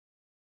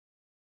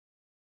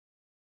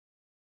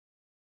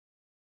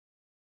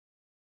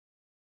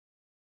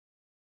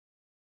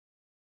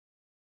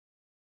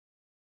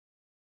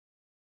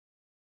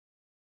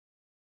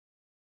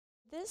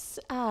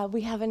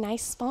We have a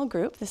nice small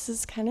group. This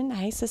is kind of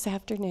nice this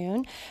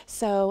afternoon.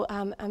 So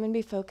I'm going to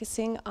be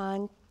focusing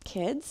on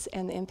kids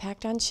and the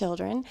impact on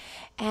children.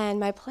 And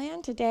my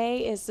plan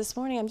today is this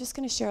morning I'm just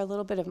going to share a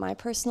little bit of my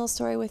personal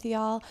story with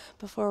y'all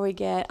before we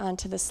get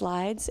onto the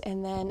slides.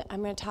 And then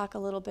I'm going to talk a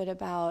little bit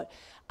about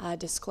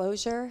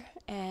disclosure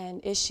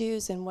and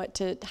issues and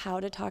how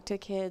to talk to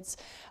kids,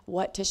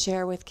 what to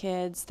share with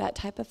kids, that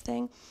type of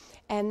thing.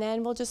 And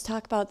then we'll just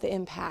talk about the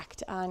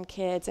impact on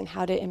kids and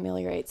how to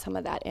ameliorate some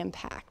of that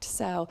impact.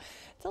 So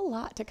it's a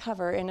lot to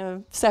cover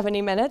in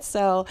 70 minutes,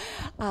 so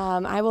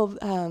I will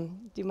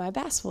do my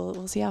best.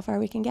 We'll see how far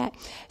we can get.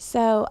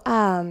 So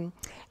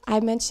I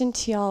mentioned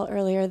to y'all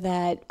earlier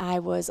that I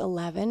was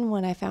 11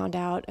 when I found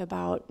out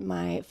about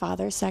my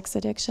father's sex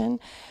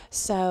addiction.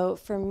 So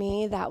for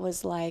me, that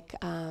was like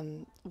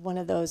one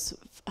of those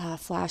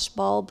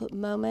flashbulb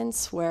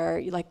moments where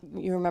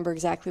you remember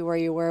exactly where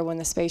you were when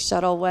the space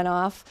shuttle went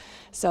off.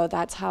 So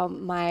that's how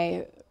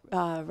my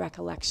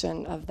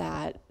recollection of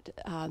that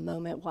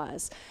moment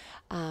was.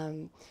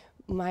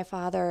 My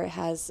father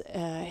has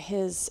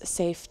his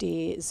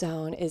safety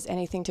zone is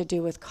anything to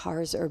do with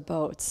cars or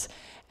boats.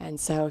 And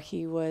so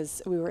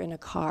we were in a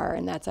car,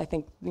 and that's, I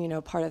think,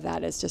 part of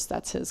that is just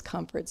that's his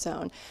comfort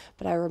zone.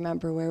 But I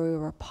remember where we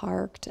were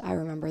parked. I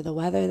remember the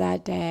weather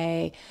that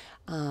day.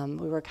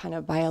 We were kind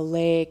of by a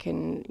lake,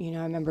 and,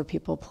 I remember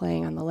people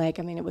playing on the lake.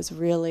 I mean, it was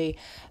really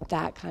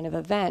that kind of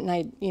event.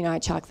 And I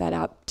chalk that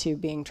up to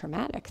being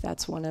traumatic.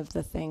 That's one of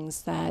the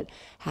things that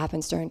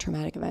happens during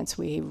traumatic events.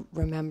 We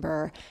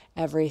remember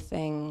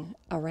everything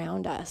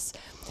around us.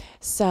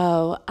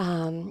 So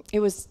it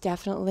was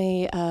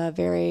definitely a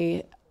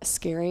very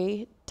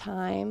scary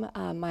time.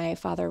 My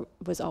father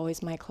was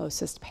always my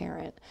closest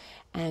parent,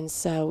 and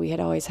so we had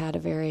always had a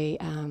very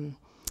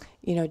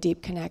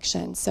deep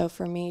connection. So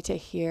for me to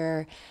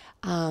hear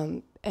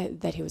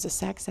that he was a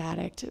sex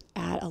addict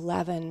at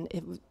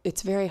 11,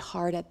 it's very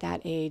hard at that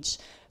age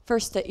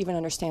first to even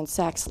understand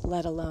sex,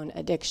 let alone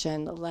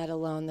addiction, let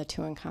alone the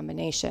two in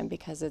combination,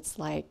 because it's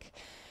like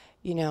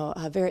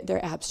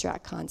they're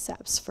abstract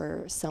concepts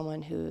for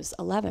someone who's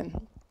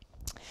 11.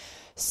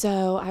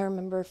 So I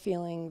remember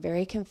feeling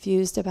very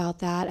confused about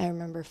that. I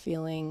remember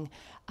feeling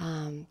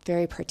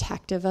very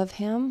protective of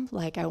him,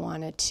 like I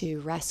wanted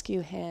to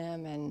rescue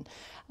him and,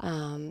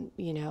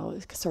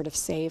 sort of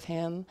save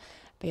him,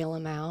 bail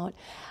him out.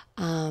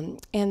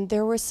 And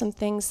there were some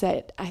things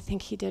that I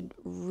think he did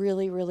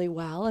really, really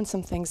well, and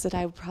some things that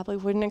I probably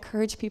wouldn't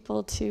encourage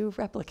people to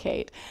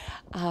replicate.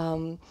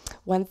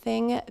 One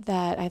thing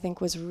that I think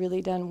was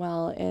really done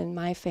well in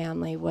my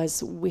family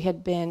was we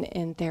had been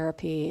in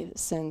therapy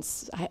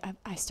since I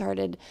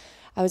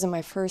was in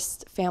my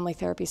first family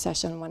therapy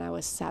session when I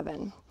was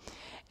 7.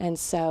 And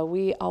so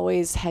we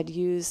always had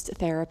used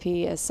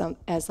therapy as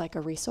like a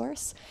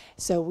resource.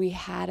 So we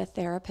had a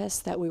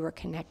therapist that we were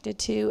connected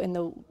to, and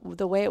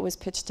the way it was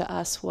pitched to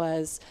us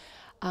was,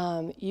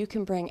 you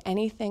can bring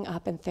anything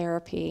up in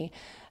therapy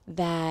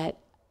that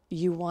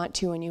you want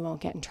to, and you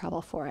won't get in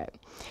trouble for it.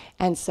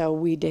 And so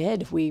we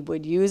did. We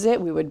would use it.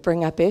 We would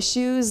bring up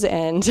issues,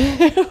 and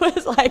it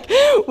was like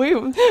we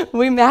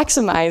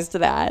maximized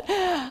that.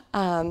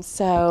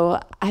 So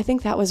I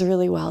think that was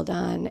really well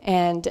done.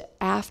 And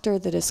after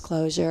the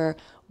disclosure,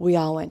 we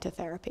all went to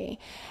therapy.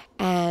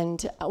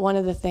 And one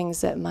of the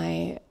things that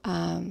my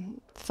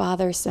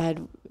father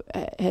said,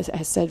 has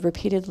said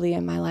repeatedly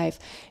in my life,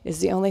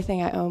 is the only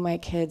thing I owe my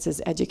kids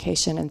is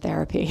education and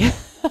therapy.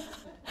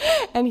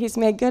 And he's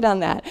made good on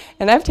that.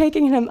 And I've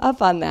taken him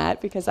up on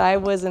that because I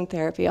was in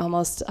therapy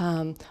almost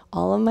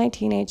all of my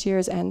teenage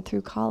years and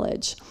through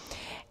college.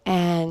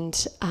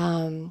 And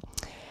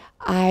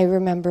I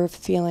remember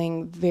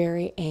feeling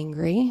very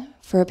angry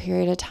for a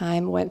period of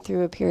time, went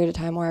through a period of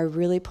time where I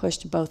really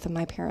pushed both of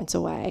my parents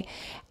away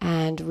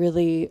and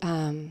really,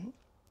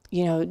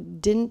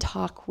 didn't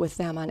talk with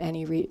them on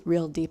any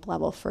real deep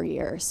level for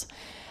years.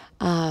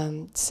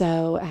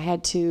 So I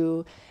had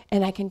to,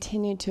 and I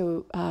continued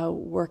to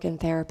work in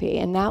therapy.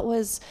 And that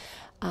was,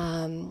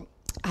 when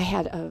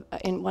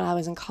I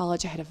was in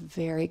college, I had a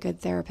very good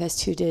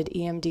therapist who did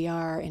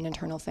EMDR and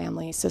internal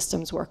family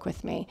systems work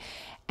with me.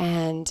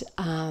 And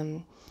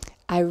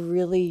I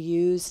really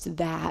used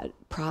that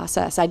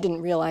process. I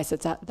didn't realize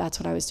that's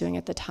what I was doing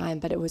at the time,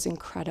 but it was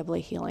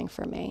incredibly healing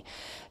for me.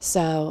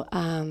 So,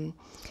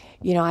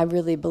 I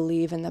really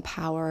believe in the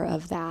power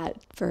of that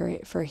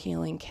for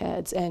healing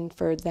kids and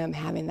for them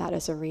having that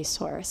as a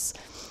resource.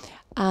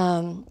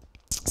 Some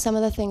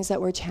of the things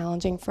that were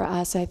challenging for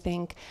us, I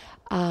think,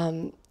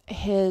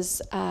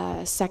 his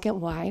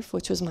second wife,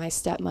 which was my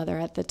stepmother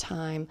at the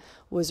time,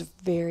 was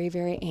very,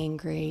 very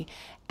angry,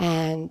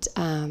 and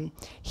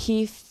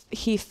he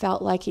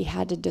felt like he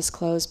had to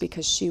disclose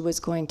because she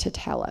was going to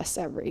tell us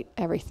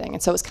everything,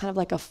 and so it was kind of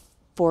like a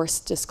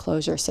forced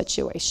disclosure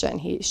situation.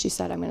 She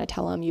said, "I'm going to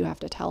tell him. You have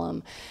to tell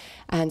him,"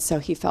 and so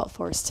he felt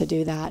forced to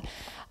do that.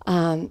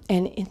 And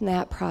in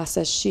that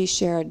process, she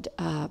shared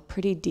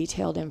pretty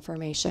detailed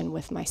information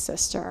with my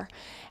sister.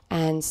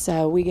 And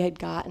so we had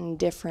gotten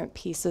different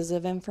pieces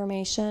of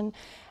information.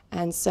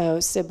 And so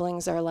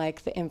siblings are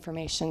like the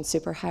information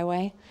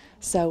superhighway.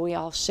 So we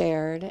all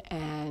shared,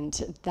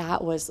 and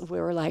we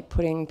were like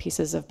putting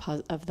pieces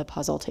of the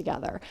puzzle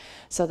together.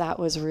 So that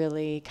was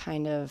really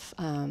kind of,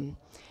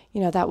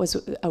 that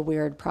was a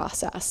weird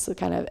process,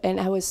 and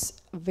I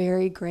was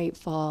very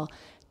grateful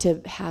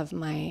to have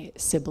my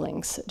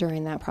siblings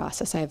during that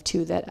process. I have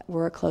two that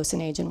were close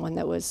in age and one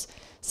that was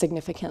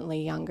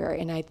significantly younger.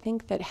 And I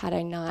think that had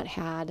I not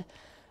had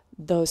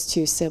those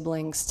two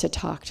siblings to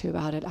talk to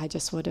about it, I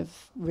just would have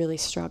really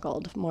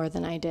struggled more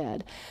than I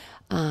did.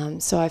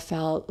 So I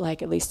felt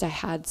like at least I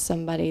had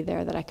somebody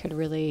there that I could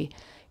really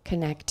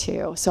connect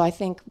to. So I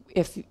think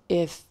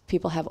if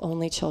people have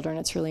only children,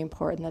 it's really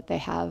important that they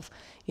have,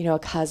 a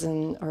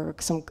cousin or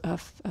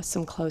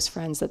some close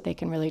friends that they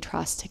can really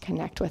trust to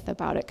connect with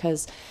about it,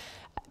 because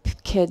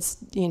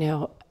kids,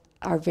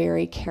 are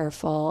very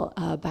careful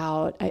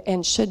about,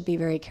 and should be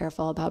very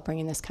careful about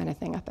bringing this kind of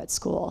thing up at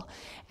school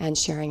and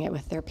sharing it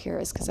with their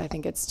peers, because I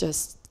think it's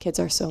just, kids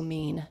are so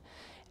mean.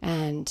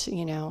 And,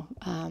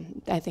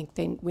 I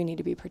think we need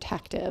to be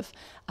protective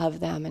of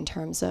them in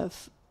terms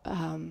of,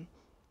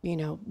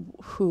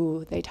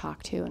 who they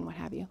talk to and what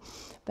have you.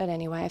 But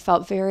anyway, I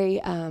felt very,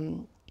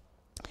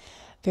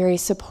 very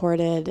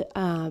supported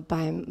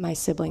by my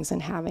siblings in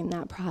having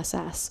that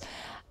process.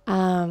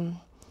 Let's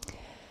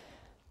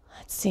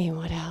see,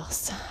 what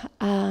else?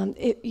 On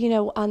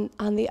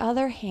the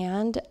other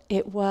hand,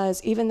 it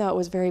was, even though it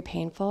was very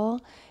painful,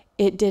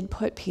 it did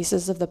put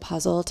pieces of the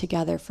puzzle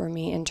together for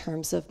me in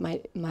terms of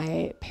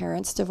my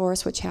parents'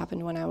 divorce, which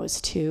happened when I was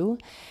 2,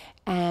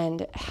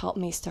 and helped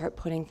me start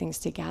putting things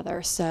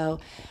together. So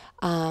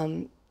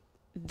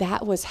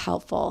that was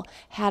helpful.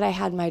 Had I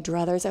had my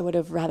druthers, I would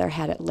have rather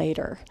had it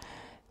later,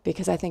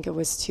 because I think it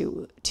was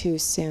too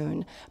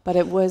soon. But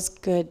it was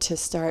good to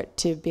start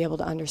to be able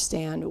to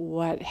understand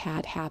what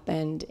had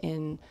happened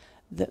in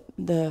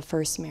the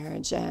first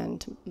marriage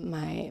and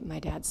my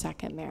dad's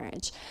second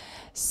marriage.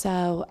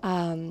 So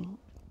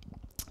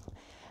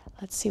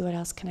let's see, what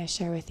else can I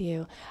share with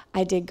you?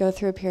 I did go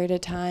through a period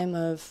of time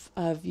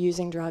of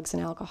using drugs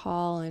and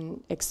alcohol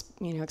and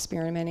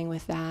experimenting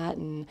with that,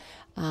 and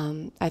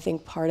I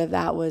think part of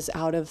that was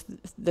out of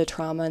the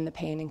trauma and the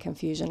pain and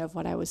confusion of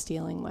what I was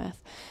dealing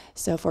with.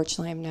 So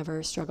fortunately, I've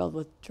never struggled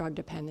with drug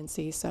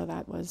dependency, so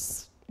that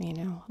was,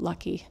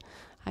 lucky,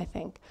 I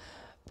think.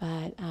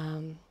 But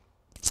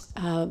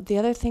the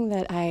other thing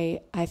that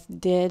I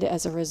did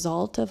as a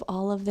result of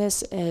all of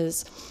this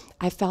is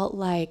I felt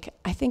like,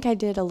 I think I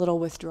did a little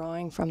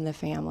withdrawing from the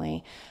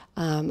family.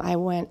 I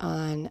went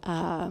on,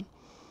 I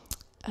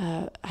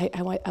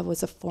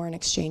was a foreign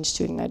exchange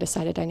student. I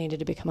decided I needed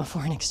to become a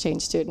foreign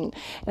exchange student.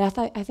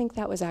 And I think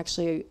that was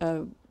actually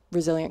a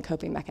resilient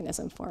coping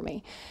mechanism for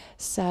me.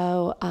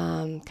 So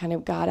kind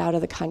of got out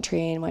of the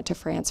country and went to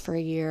France for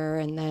a year,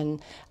 and then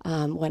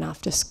went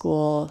off to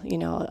school,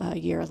 a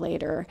year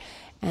later.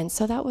 And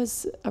so that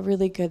was a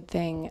really good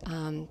thing.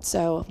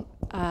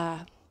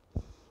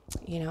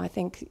 I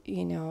think,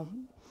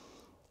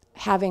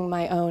 having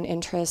my own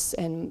interests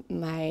and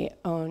my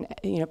own,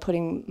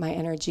 putting my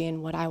energy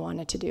in what I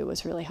wanted to do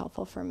was really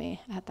helpful for me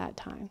at that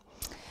time.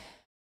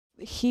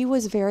 He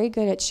was very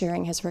good at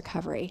sharing his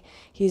recovery.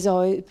 He's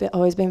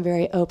always been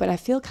very open. I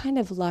feel kind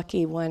of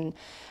lucky when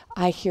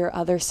I hear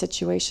other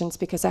situations,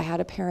 because I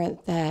had a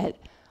parent that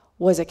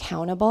was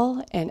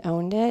accountable and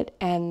owned it,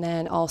 and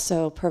then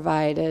also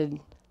provided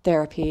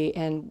therapy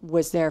and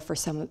was there for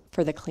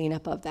the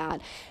cleanup of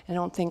that. I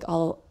don't think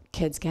all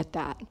kids get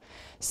that.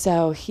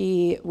 So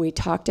we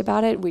talked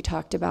about it. We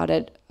talked about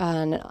it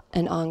on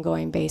an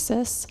ongoing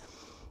basis.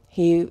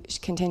 He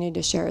continued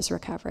to share his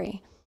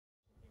recovery.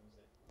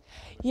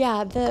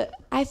 Yeah,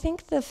 I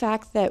think the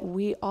fact that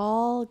we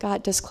all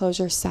got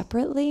disclosure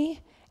separately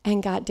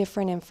and got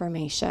different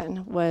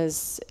information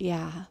was,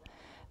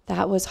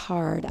 that was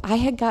hard. I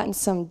had gotten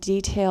some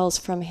details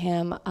from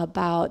him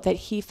about that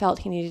he felt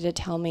he needed to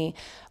tell me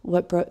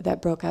that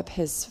broke up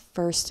his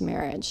first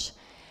marriage.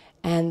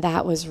 And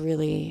that was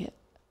really,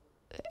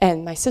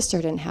 and my sister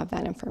didn't have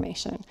that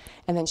information.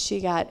 And then she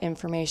got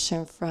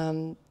information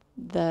from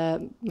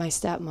my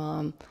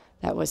stepmom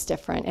that was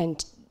different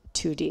and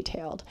too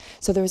detailed.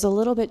 So there was a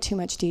little bit too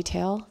much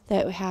detail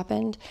that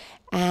happened,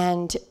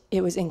 and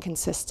it was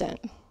inconsistent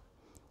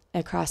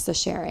across the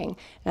sharing.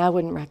 And I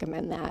wouldn't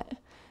recommend that.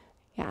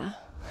 Yeah.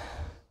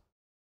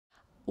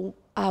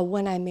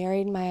 When I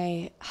married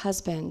my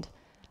husband,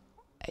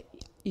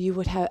 I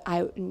would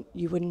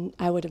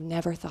have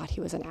never thought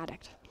he was an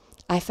addict.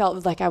 I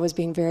felt like I was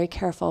being very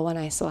careful when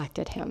I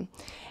selected him.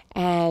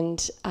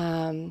 And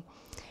when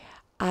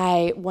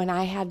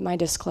I had my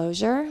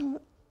disclosure,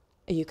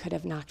 you could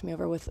have knocked me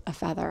over with a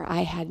feather.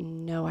 I had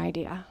no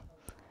idea.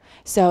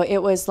 So it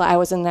was, I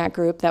was in that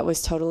group that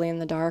was totally in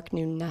the dark,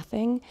 knew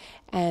nothing,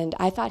 and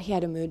I thought he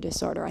had a mood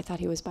disorder. I thought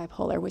he was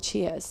bipolar, which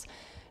he is.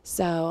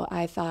 So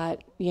I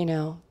thought,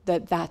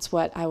 that's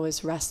what I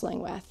was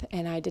wrestling with,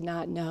 and I did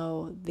not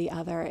know the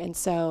other. And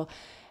so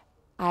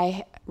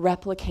I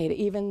replicated,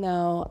 even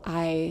though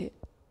I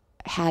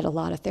had a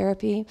lot of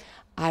therapy.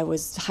 I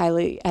was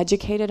highly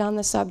educated on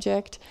the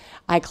subject.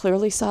 I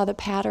clearly saw the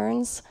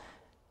patterns.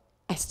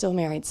 I still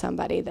married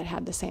somebody that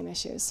had the same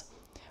issues,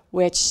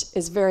 which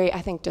is very,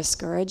 I think,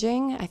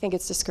 discouraging. I think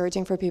it's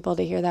discouraging for people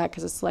to hear that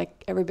because it's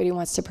like everybody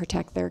wants to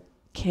protect their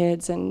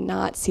kids and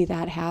not see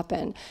that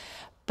happen.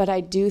 But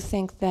I do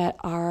think that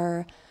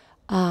our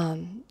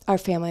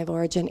family of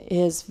origin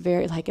is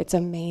very, like, it's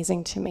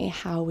amazing to me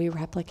how we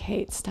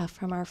replicate stuff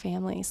from our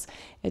families.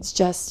 It's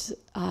just,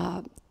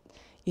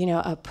 you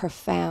know, a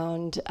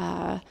profound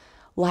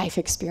life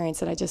experience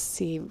that I just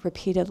see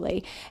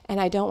repeatedly. And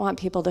I don't want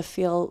people to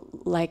feel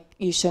like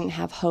you shouldn't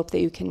have hope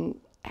that you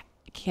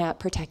can't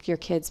protect your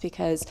kids,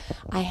 because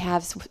I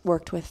have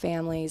worked with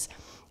families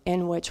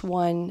in which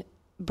one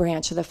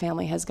branch of the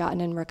family has gotten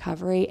in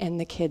recovery and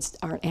the kids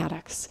aren't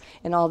addicts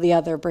and all the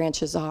other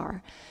branches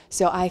are.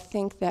 So I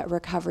think that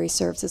recovery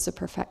serves as a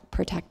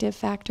protective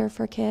factor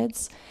for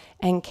kids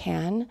and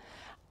can.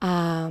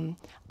 I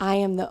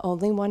am the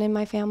only one in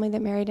my family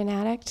that married an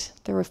addict.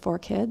 There were 4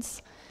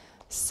 kids.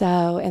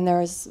 So, and there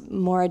was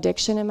more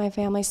addiction in my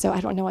family, so I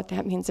don't know what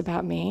that means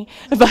about me,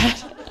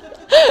 but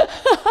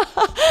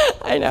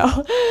I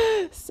know.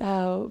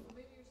 So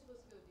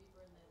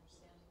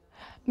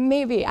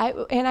maybe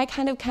I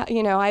kind of,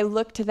 you know, I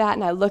look to that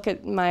and I look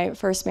at my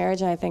first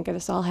marriage and I think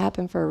this all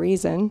happened for a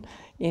reason,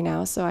 you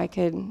know, so I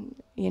could,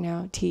 you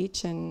know,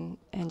 teach and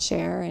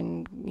share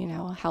and, you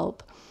know,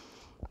 help.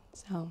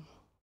 So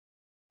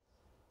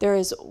there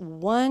is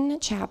one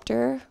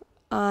chapter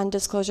on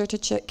disclosure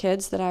to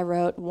kids that I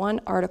wrote,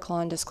 one article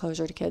on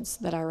disclosure to kids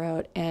that I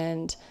wrote,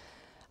 and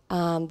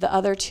the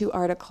other 2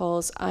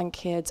 articles on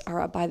kids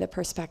are by the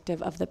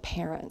perspective of the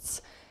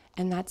parents,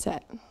 and that's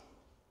it.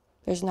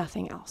 There's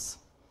nothing else.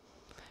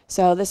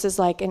 So this is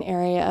like an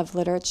area of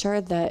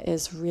literature that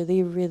is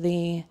really,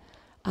 really,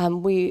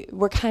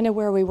 we're kind of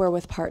where we were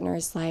with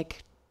Partners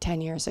like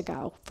 10 years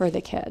ago for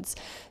the kids.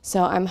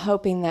 So I'm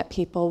hoping that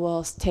people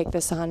will take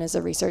this on as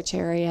a research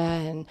area,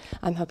 and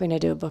I'm hoping to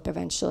do a book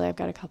eventually. I've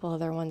got a couple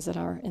other ones that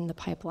are in the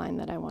pipeline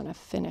that I want to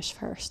finish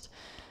first.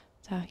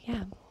 So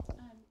yeah.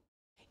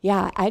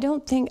 Yeah, I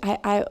don't think,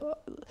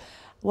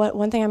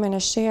 one thing I'm going to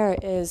share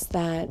is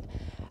that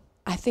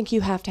I think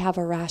you have to have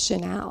a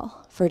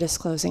rationale for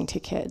disclosing to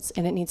kids,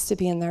 and it needs to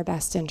be in their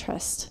best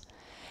interest.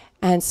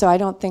 And so I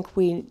don't think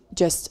we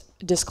just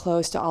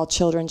disclose to all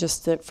children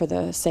just for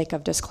the sake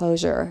of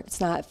disclosure.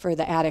 It's not for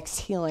the addict's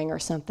healing or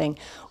something.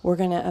 We're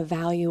going to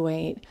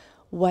evaluate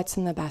what's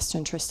in the best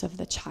interest of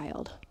the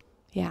child.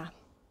 Yeah.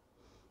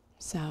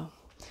 So,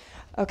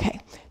 okay.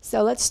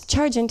 So let's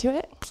charge into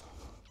it.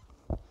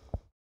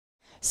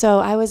 So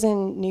I was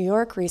in New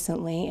York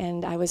recently,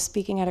 and I was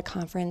speaking at a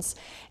conference,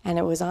 and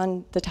it was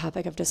on the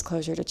topic of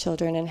disclosure to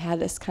children, and had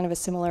this kind of a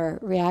similar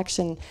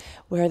reaction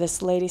where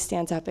this lady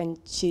stands up, and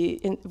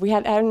I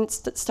hadn't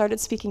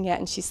started speaking yet,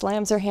 and she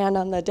slams her hand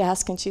on the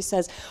desk, and she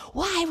says,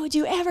 "Why would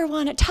you ever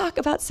want to talk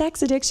about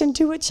sex addiction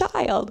to a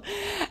child?"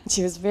 And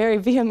she was very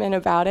vehement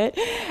about it,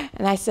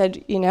 and I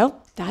said, you know,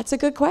 that's a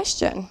good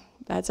question.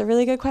 That's a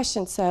really good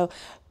question. So,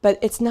 but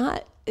it's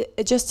not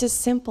just as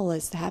simple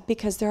as that,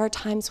 because there are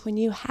times when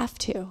you have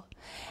to,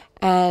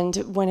 and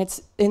when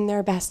it's in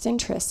their best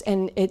interest,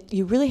 and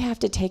you really have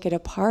to take it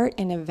apart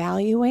and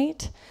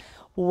evaluate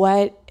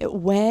what,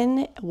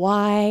 when,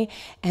 why,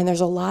 and there's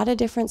a lot of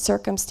different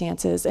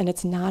circumstances, and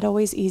it's not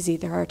always easy.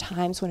 There are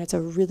times when it's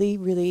a really,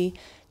 really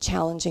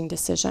challenging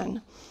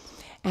decision.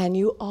 And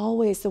you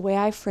always, the way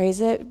I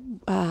phrase it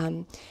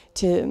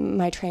to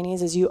my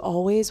trainees is, you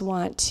always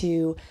want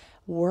to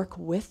work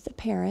with the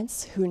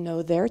parents who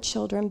know their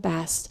children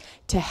best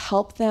to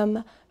help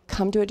them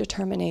come to a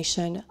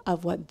determination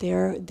of what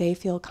they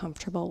feel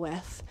comfortable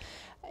with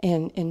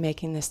in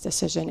making this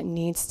decision. It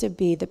needs to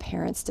be the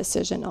parents'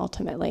 decision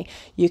ultimately.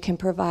 You can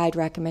provide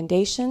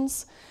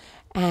recommendations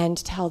and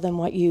tell them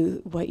what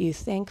you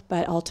think,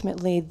 but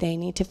ultimately they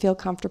need to feel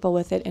comfortable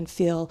with it and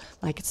feel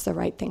like it's the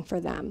right thing for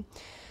them.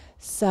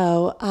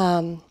 So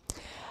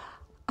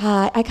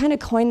I kind of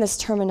coined this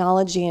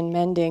terminology in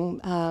Mending,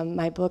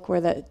 my book,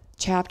 where the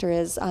chapter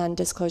is on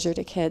disclosure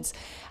to kids,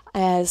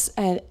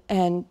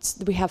 and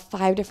we have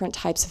 5 different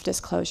types of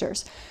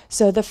disclosures.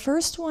 So the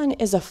first one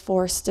is a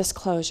forced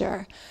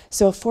disclosure.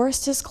 So a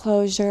forced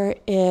disclosure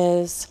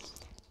is,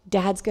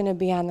 Dad's going to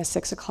be on the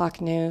 6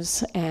 o'clock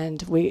news,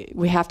 and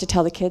we have to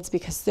tell the kids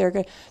because they're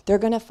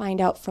going to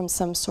find out from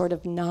some sort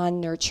of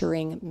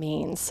non-nurturing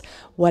means.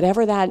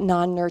 Whatever that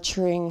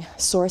non-nurturing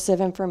source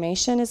of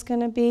information is going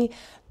to be,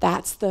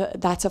 that's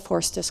a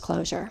forced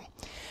disclosure.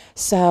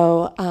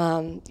 So,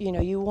 you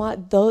know, you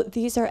want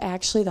these are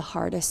actually the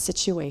hardest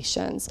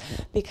situations,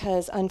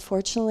 because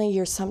unfortunately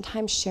you're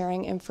sometimes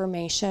sharing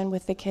information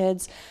with the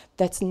kids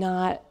that's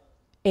not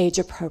age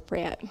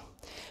appropriate.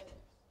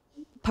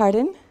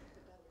 Pardon?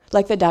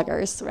 Like the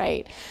Duggars,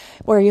 right?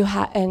 Where you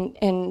have,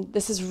 and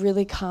this is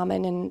really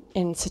common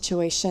in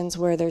situations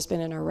where there's been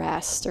an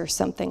arrest or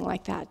something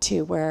like that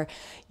too, where,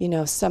 you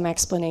know, some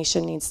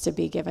explanation needs to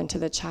be given to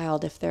the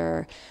child if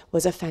there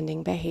was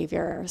offending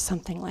behavior or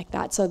something like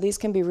that. So these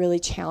can be really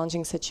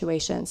challenging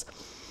situations.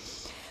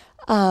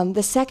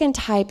 The second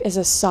type is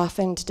a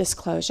softened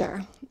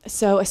disclosure.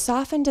 So a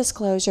softened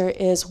disclosure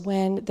is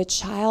when the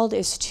child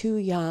is too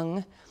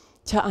young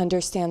to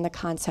understand the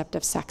concept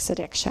of sex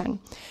addiction.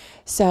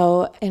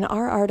 So in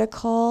our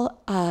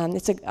article,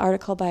 it's an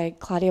article by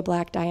Claudia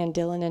Black, Diane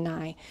Dillon, and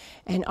I,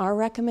 and our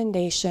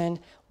recommendation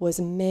was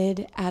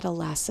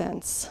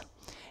mid-adolescence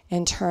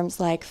in terms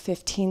like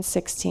 15,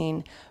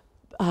 16,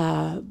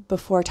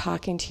 before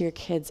talking to your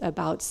kids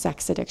about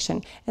sex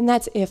addiction. And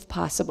that's if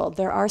possible.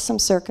 There are some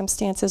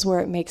circumstances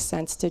where it makes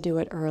sense to do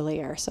it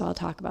earlier, so I'll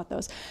talk about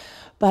those.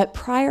 But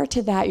prior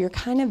to that, you're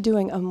kind of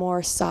doing a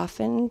more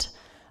softened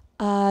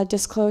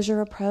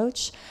disclosure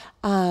approach.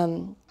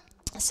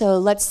 So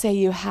let's say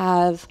you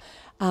have,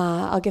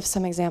 I'll give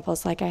some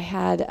examples. Like I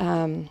had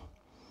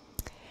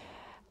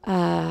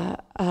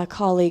a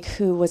colleague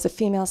who was a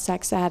female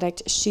sex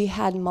addict. She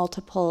had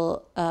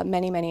multiple,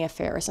 many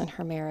affairs in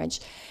her marriage,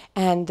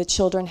 and the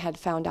children had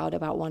found out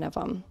about one of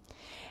them.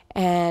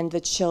 And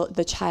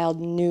the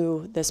child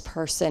knew this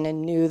person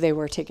and knew they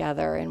were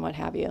together and what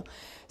have you.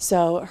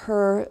 So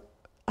her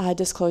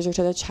disclosure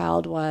to the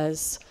child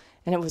was,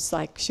 and it was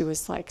like, she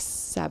was like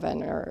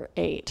 7 or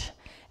 8.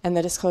 And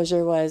the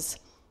disclosure was,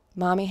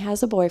 Mommy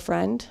has a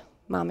boyfriend.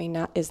 Mommy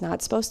is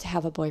not supposed to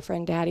have a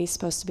boyfriend. Daddy's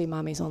supposed to be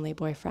Mommy's only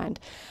boyfriend.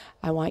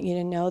 I want you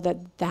to know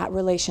that that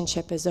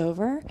relationship is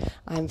over.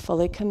 I'm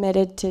fully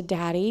committed to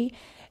Daddy.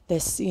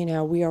 This,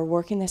 we are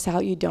working this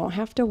out. You don't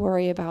have to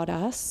worry about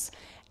us.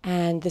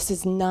 And this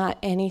is not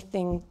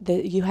anything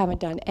that you haven't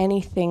done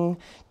anything,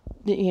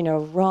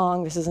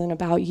 wrong. This isn't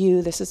about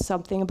you. This is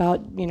something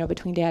about,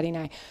 between Daddy and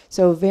I.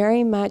 So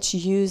very much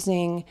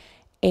using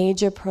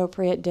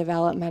age-appropriate,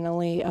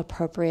 developmentally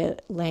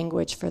appropriate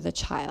language for the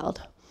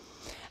child.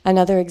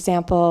 Another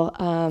example,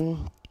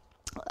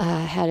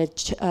 had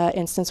an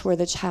instance where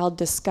the child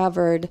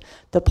discovered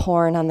the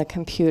porn on the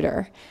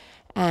computer,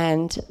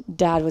 and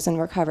Dad was in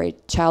recovery.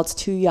 Child's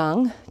too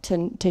young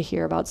to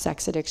hear about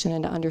sex addiction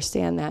and to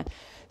understand that.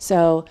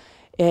 So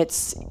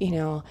it's,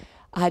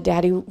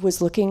 Daddy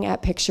was looking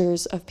at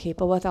pictures of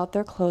people without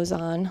their clothes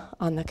on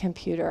the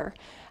computer,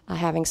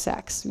 having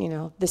sex.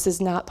 This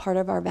is not part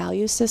of our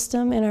value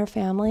system in our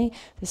family.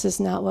 This is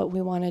not what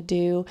we want to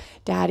do.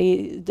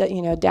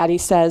 Daddy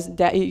says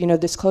that,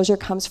 disclosure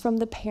comes from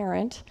the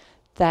parent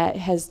that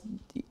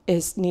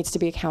needs to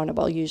be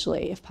accountable,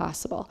 usually, if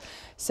possible.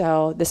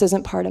 So this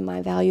isn't part of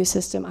my value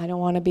system. I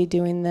don't want to be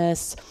doing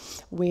this.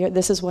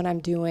 This is what I'm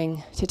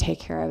doing to take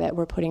care of it.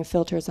 We're putting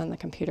filters on the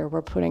computer.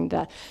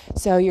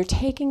 So you're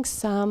taking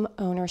some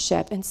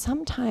ownership, and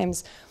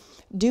sometimes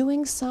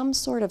doing some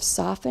sort of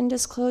softened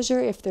disclosure,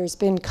 if there's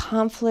been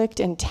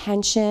conflict and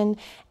tension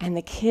and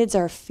the kids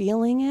are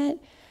feeling it,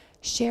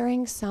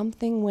 sharing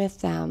something with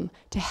them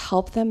to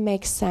help them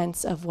make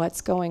sense of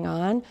what's going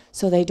on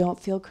so they don't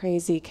feel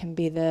crazy can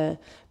be the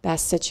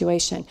best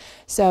situation.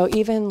 So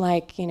even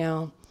like,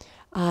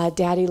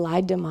 Daddy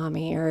lied to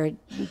Mommy, or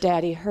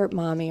Daddy hurt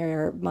Mommy,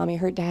 or Mommy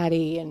hurt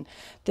Daddy, and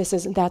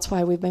that's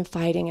why we've been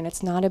fighting, and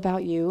it's not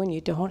about you, and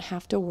you don't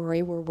have to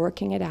worry, we're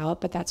working it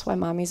out, but that's why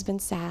Mommy's been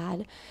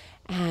sad.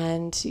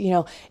 And,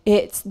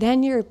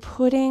 then you're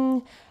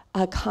putting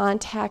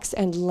context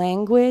and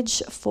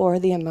language for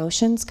the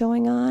emotions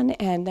going on,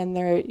 and then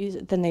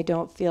they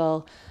don't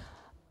feel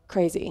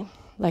crazy.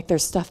 Like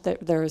there's stuff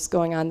that there's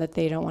going on that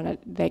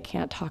they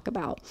can't talk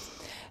about.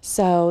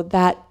 So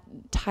that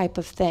type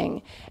of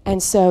thing.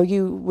 And so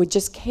you would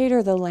just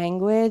cater the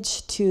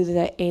language to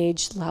the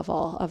age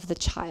level of the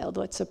child,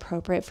 what's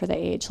appropriate for the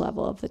age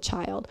level of the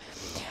child.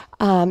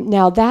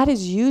 Now that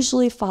is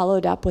usually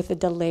followed up with a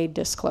delayed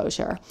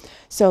disclosure.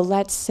 So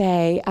let's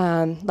say,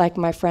 like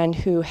my friend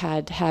who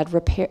had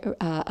repeated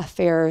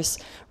affairs,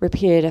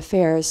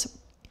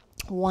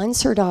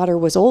 once her daughter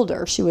was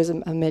older, she was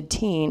a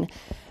mid-teen,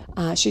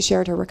 she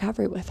shared her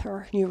recovery with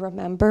her. You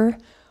remember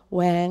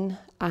when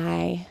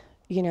I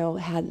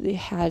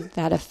had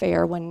that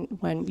affair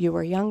when you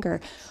were younger?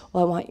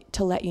 Well, I want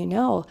to let you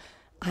know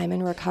I'm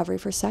in recovery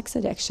for sex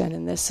addiction,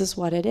 and this is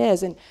what it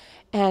is.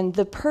 And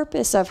the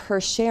purpose of her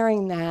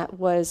sharing that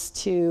was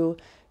to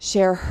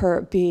share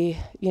her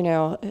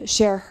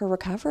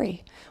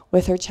recovery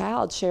with her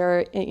child,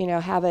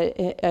 have an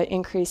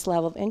increased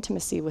level of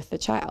intimacy with the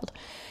child.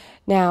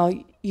 Now,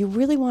 you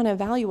really want to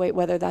evaluate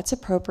whether that's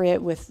appropriate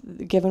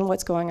given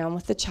what's going on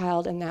with the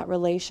child and that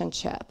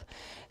relationship.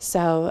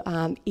 So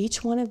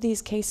each one of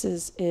these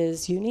cases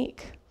is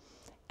unique,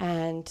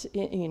 and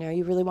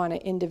you really want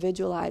to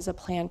individualize a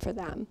plan for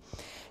them.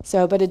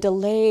 So, but a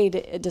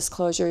delayed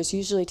disclosure is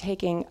usually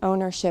taking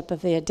ownership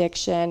of the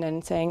addiction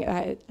and saying,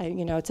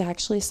 it's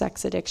actually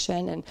sex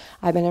addiction, and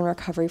I've been in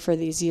recovery for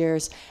these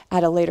years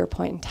at a later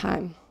point in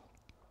time.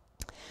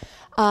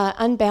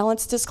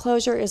 Unbalanced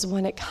disclosure is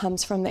when it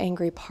comes from the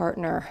angry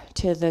partner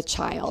to the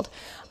child.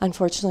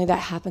 Unfortunately, that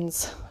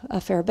happens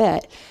a fair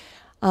bit.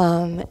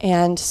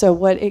 And so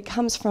what it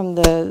comes from,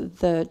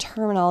 the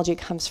terminology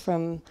comes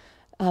from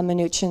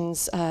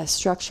Minuchin's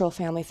structural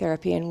family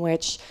therapy, in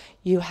which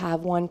you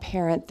have one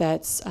parent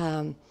that's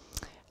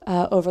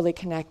overly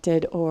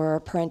connected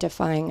or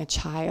parentifying a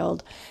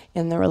child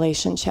in the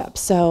relationship.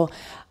 So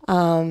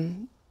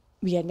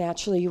yeah,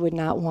 naturally you would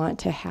not want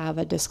to have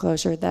a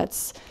disclosure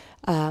that's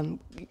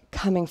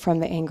coming from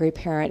the angry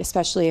parent,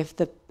 especially if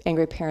the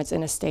angry parent's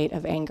in a state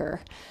of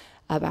anger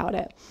about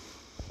it.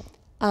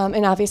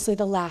 And obviously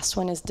the last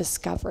one is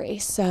discovery.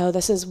 So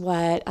this is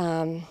what,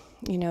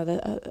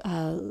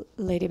 the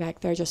lady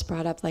back there just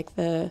brought up, like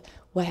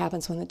what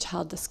happens when the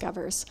child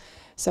discovers.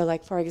 So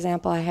like, for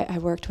example, I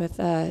worked with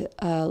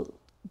a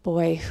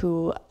boy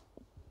who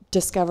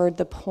discovered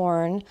the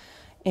porn,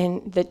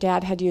 and that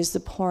dad had used the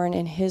porn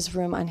in his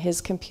room on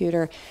his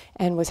computer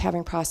and was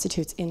having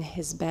prostitutes in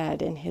his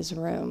bed in his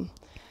room.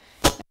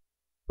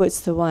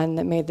 Was the one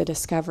that made the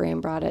discovery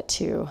and brought it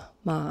to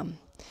mom.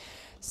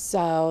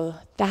 So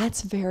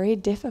that's very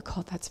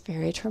difficult. That's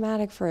very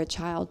traumatic for a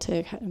child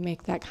to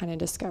make that kind of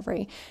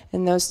discovery.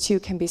 And those two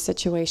can be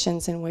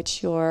situations in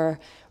which you're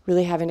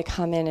really having to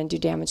come in and do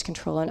damage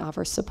control and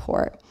offer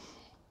support.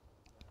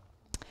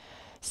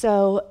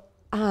 So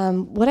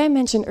what I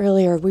mentioned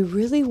earlier, we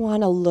really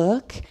want to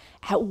look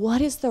at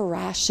what is the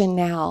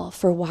rationale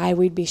for why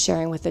we'd be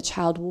sharing with the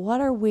child.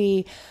 What are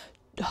we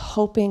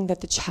hoping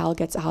that the child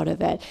gets out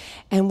of it?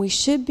 And we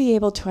should be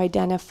able to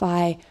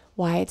identify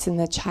why it's in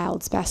the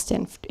child's best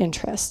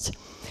interest.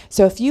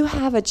 So if you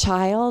have a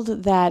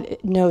child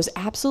that knows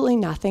absolutely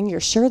nothing, you're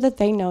sure that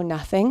they know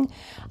nothing,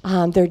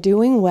 they're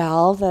doing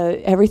well,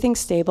 everything's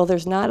stable,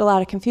 there's not a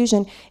lot of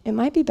confusion, it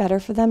might be better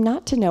for them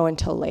not to know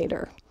until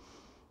later.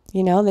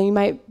 Then you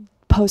might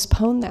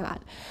postpone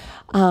that.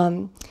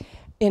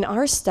 In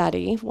our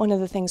study, one of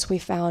the things we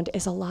found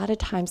is a lot of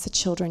times the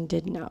children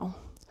did know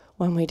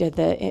when we did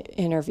the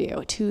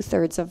interview.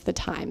 2/3 of the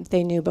time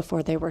they knew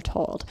before they were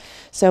told.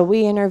 So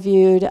we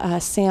interviewed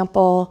a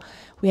sample.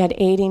 We had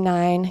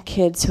 89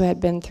 kids who had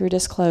been through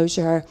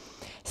disclosure.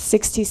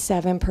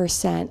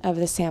 67% of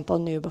the sample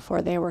knew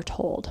before they were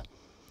told.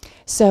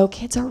 So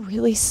kids are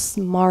really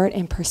smart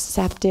and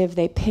perceptive.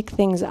 They pick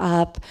things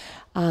up.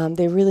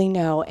 They really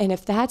know. And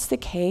if that's the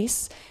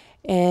case,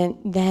 and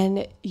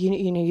then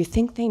you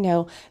think they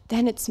know,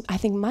 then it's, I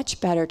think,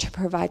 much better to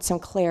provide some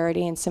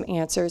clarity and some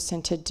answers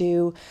and to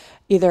do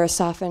either a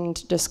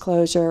softened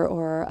disclosure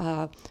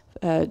or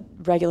a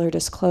regular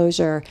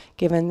disclosure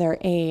given their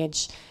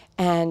age,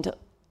 and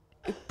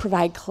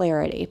provide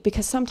clarity,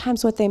 because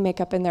sometimes what they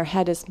make up in their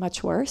head is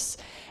much worse.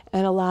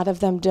 And a lot of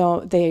them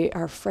they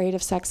are afraid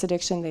of sex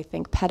addiction. They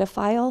think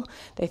pedophile,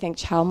 they think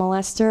child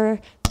molester,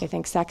 they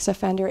think sex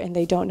offender, and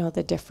they don't know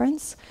the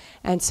difference.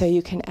 And so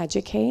you can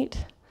educate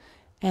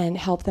and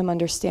help them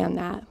understand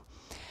that.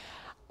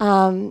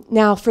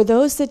 Now, for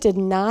those that did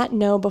not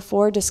know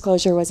before,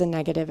 disclosure was a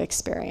negative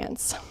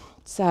experience.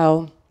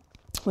 So,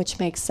 which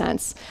makes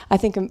sense. I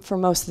think for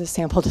most of the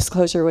sample,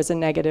 disclosure was a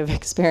negative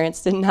experience.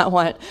 They did not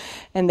want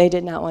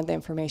the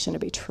information to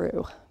be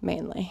true,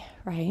 mainly,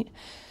 right?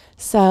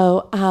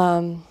 So,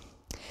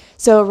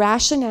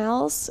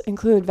 rationales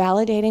include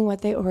validating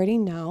what they already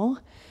know.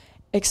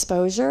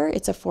 Exposure,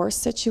 it's a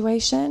forced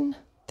situation.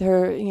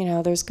 They're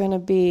going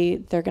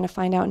to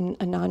find out in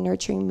a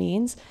non-nurturing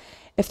means.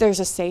 If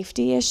there's a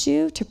safety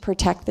issue, to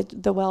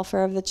protect the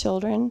welfare of the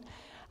children,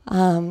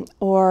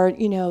 or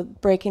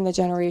breaking the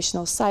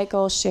generational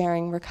cycle,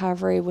 sharing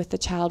recovery with the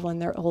child when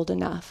they're old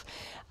enough,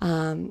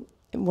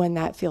 when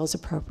that feels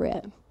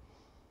appropriate.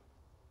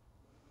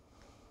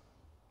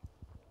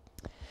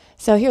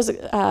 So here's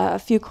a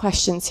few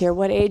questions here.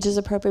 What age is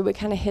appropriate? We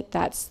kind of hit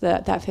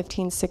that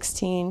 15,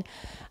 16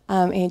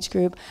 age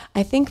group.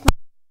 I think,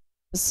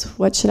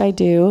 what should I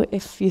do?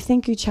 If you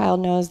think your child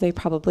knows, they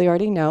probably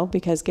already know,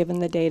 because given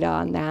the data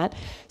on that.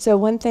 So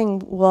one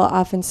thing we'll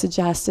often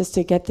suggest is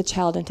to get the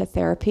child into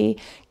therapy,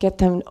 get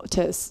them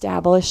to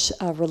establish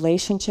a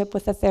relationship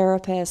with a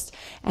therapist,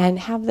 and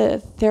have the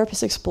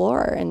therapist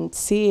explore and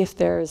see if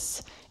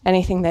there's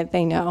anything that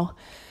they know.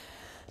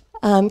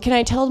 Can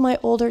I tell my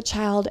older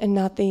child and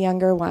not the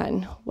younger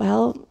one?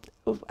 Well,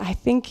 I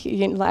think,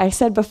 I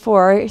said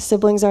before,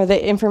 siblings are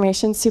the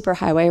information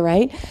superhighway,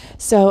 right?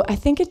 So I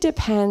think it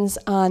depends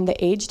on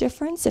the age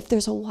difference. If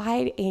there's a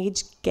wide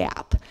age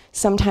gap,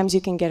 sometimes you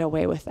can get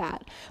away with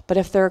that. But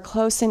if they're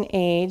close in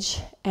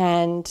age,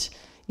 and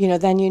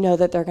then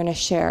that they're going to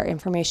share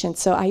information.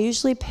 So I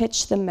usually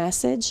pitch the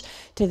message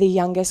to the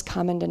youngest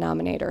common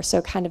denominator.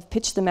 So kind of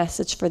pitch the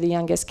message for the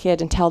youngest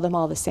kid and tell them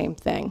all the same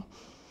thing.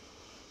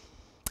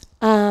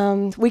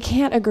 We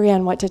can't agree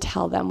on what to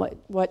tell them.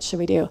 What should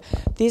we do?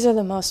 These are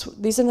the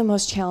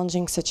most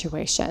challenging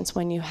situations,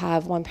 when you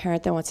have one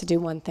parent that wants to do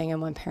one thing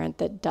and one parent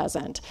that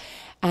doesn't.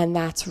 And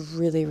that's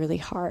really, really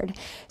hard.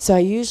 So I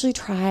usually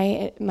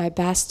try my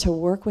best to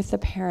work with the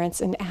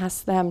parents and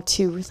ask them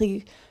to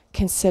really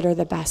consider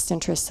the best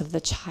interests of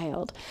the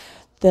child.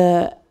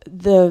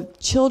 The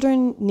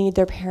children need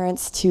their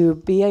parents to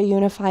be a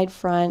unified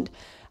front,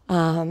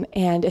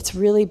 and it's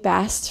really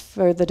best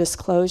for the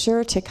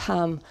disclosure to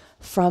come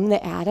from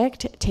the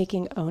addict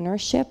taking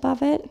ownership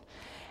of it,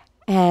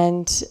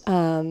 and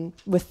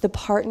with the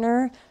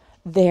partner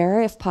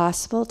there, if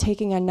possible,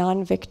 taking a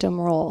non-victim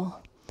role.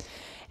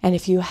 And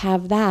if you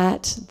have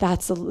that,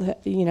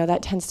 that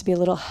tends to be a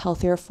little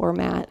healthier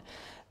format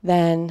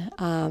than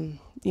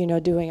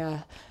doing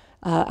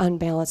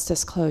unbalanced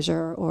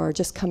disclosure or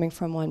just coming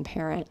from one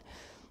parent.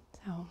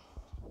 So,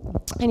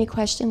 any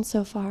questions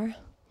so far?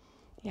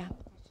 Yeah.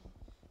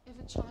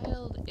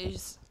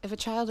 If a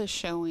child is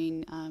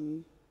showing,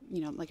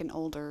 like an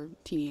older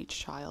teenage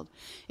child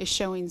is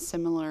showing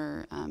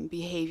similar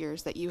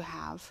behaviors that you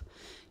have,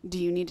 do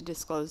you need to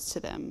disclose to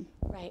them?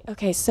 Right.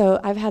 Okay. So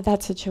I've had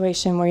that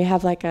situation where you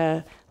have like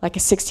a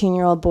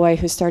 16-year-old boy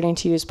who's starting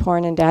to use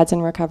porn and dad's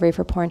in recovery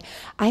for porn.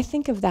 I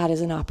think of that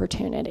as an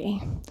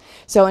opportunity.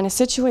 So in a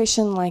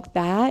situation like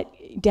that,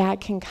 dad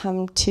can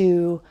come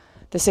to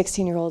the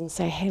 16-year-old and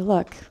say, "Hey,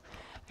 look,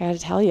 I got to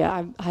tell you,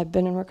 I've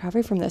been in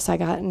recovery from this. I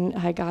got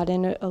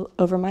in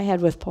over my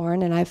head with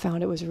porn, and I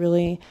found it was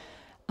really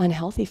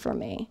unhealthy for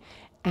me,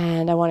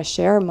 and I want to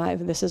share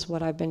this is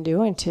what I've been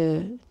doing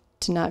to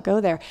not go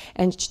there,"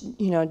 and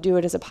do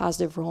it as a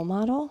positive role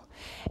model.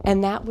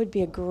 And that would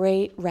be a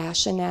great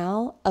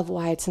rationale of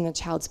why it's in the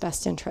child's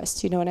best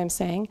interest. You know what I'm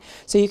saying?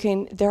 So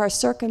there are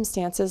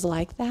circumstances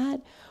like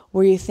that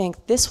where you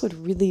think this would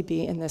really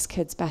be in this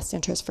kid's best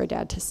interest for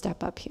dad to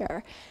step up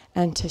here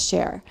and to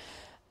share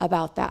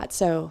about that.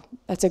 So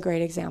that's a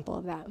great example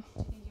of that.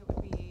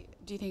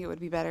 Do you think it would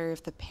be better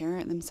if the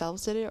parent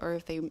themselves did it, or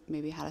if they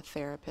maybe had a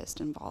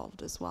therapist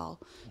involved as well?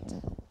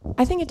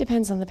 I think it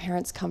depends on the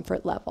parent's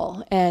comfort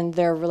level and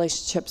their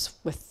relationships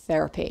with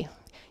therapy.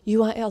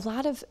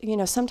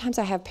 Sometimes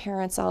I have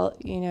parents,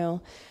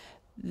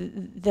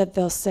 that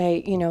they'll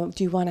say, do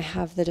you want to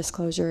have the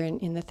disclosure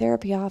in the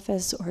therapy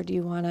office, or do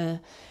you want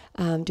to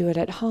do it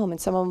at home? And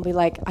someone will be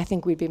like, I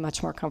think we'd be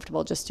much more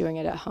comfortable just doing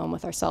it at home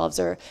with ourselves.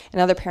 And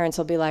other parents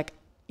will be like,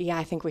 yeah,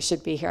 I think we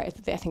should be here. I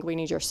think we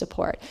need your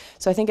support.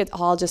 So I think it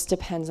all just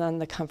depends on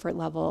the comfort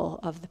level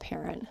of the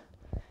parent.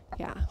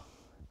 Yeah.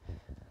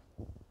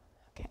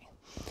 Okay.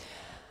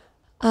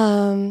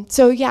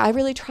 I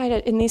really try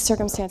to, in these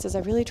circumstances,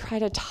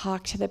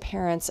 talk to the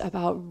parents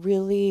about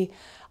really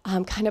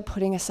kind of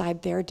putting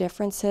aside their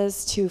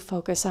differences to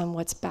focus on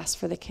what's best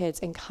for the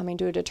kids and coming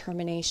to a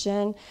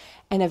determination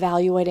and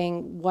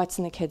evaluating what's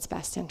in the kid's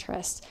best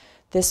interest.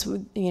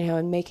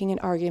 And making an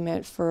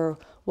argument for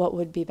what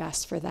would be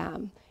best for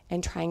them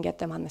and try and get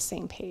them on the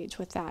same page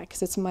with that,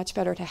 because it's much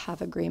better to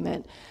have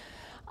agreement.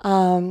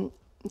 So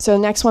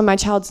next one, my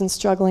child's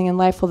struggling in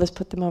life, will this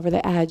put them over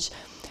the edge?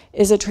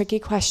 Is a tricky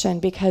question,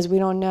 because we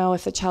don't know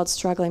if the child's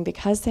struggling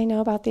because they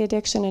know about the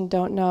addiction and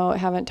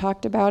haven't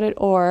talked about it,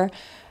 or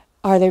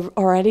are they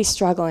already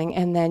struggling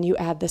and then you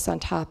add this on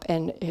top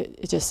and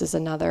it just is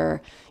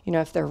another,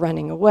 if they're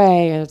running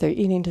away or they're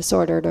eating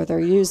disordered or they're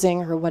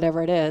using or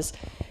whatever it is.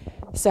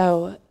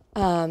 So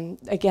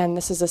again,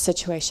 this is a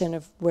situation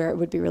of where it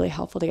would be really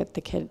helpful to get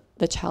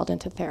the child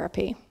into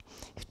therapy.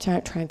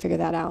 Try and figure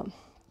that out.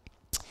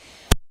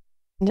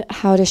 And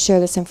how to share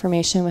this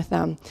information with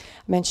them.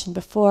 I mentioned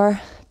before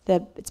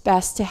that it's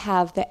best to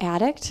have the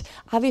addict.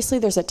 Obviously,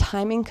 there's a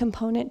timing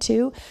component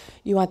too.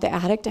 You want the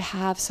addict to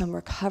have some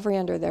recovery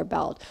under their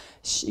belt.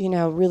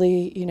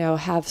 Really,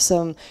 have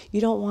some. You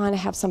don't want to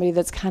have somebody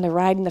that's kind of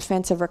riding the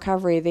fence of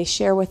recovery. They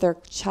share with their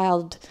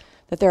child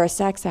that they're a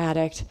sex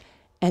addict,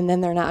 and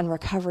then they're not in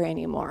recovery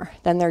anymore.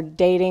 Then they're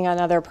dating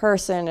another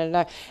person,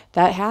 and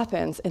that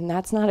happens. And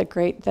that's not a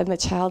great, then the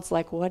child's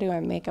like, what do I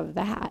make of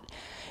that?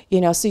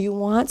 So you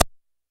want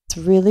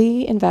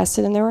really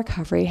invested in their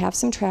recovery, have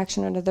some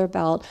traction under their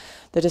belt.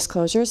 The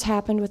disclosures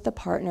happened with the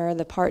partner.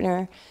 The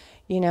partner,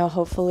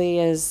 hopefully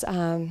is,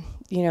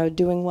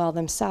 doing well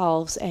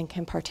themselves and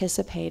can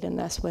participate in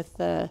this with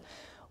the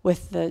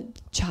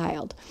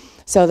child.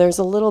 So there's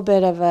a little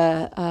bit of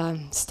a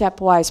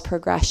stepwise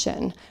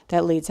progression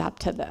that leads up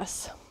to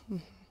this.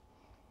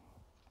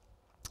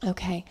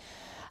 Okay.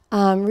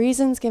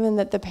 Reasons given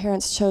that the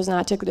parents chose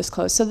not to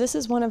disclose. So this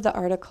is one of the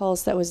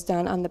articles that was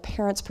done on the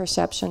parents'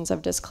 perceptions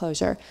of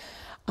disclosure.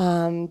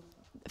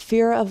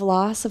 Fear of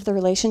loss of the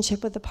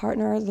relationship with the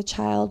partner or the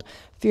child,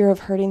 fear of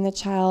hurting the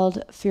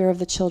child, fear of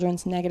the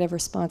children's negative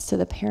response to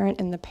the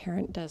parent, and the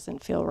parent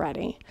doesn't feel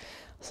ready.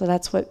 So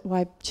that's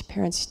why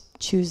parents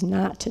choose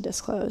not to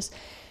disclose.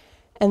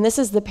 And this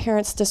is the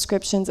parents'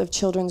 descriptions of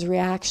children's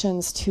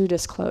reactions to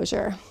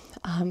disclosure.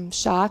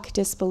 Shock,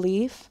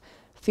 disbelief,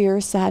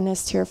 fear,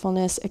 sadness,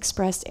 tearfulness,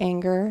 expressed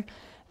anger,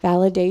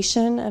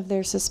 validation of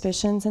their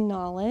suspicions and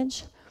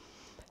knowledge.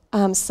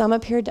 Some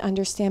appeared to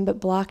understand but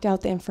blocked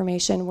out the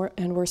information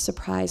and were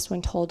surprised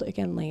when told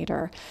again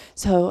later.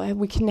 So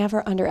we can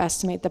never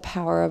underestimate the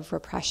power of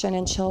repression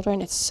in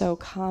children. It's so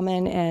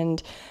common,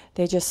 and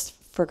they just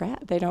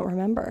forget, they don't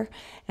remember.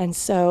 And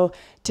so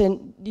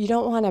you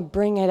don't want to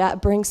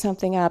bring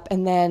something up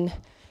and then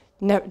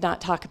not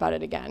talk about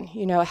it again.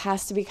 It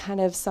has to be kind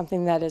of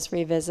something that is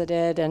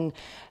revisited, and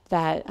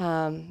that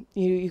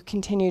you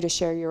continue to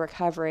share your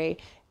recovery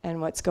and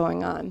what's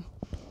going on.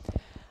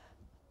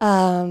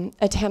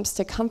 Attempts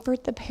to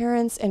comfort the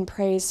parents and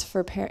praise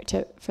for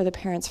the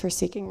parents for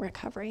seeking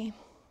recovery.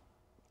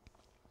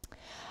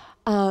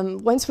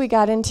 Once we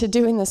got into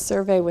doing the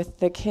survey with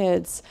the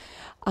kids,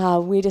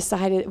 we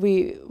decided,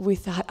 we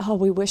thought,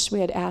 we wish we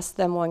had asked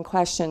them one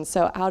question.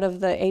 So out of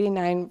the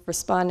 89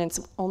 respondents,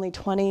 only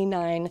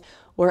 29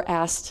 were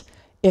asked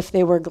if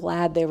they were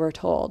glad they were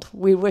told.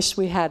 We wish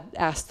we had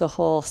asked the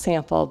whole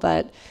sample,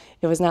 but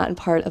it was not in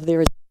part of the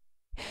original.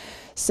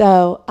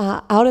 So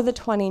out of the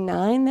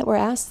 29 that were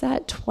asked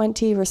that,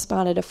 20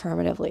 responded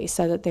affirmatively,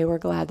 said that they were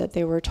glad that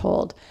they were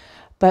told.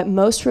 But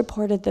most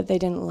reported that they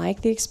didn't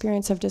like the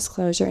experience of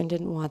disclosure and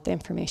didn't want the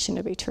information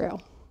to be true.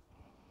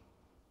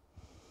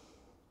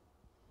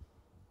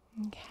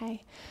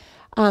 Okay.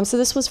 So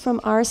this was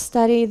from our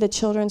study, the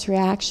children's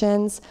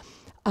reactions.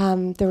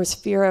 There was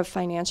fear of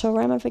financial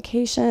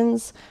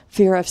ramifications,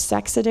 fear of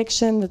sex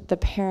addiction, that the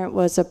parent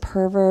was a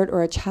pervert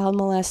or a child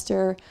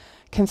molester,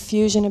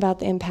 confusion about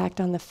the impact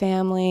on the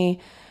family,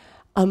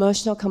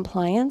 emotional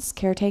compliance,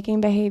 caretaking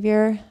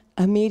behavior,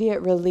 immediate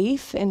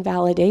relief and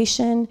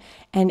validation,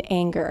 and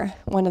anger.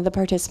 One of the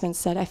participants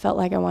said, I felt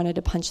like I wanted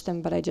to punch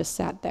them, but I just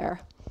sat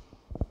there.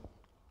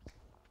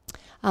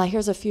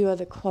 Here's a few of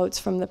the quotes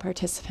from the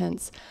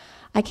participants.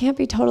 I can't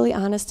be totally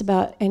honest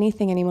about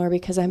anything anymore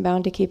because I'm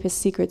bound to keep a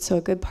secret, so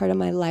a good part of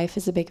my life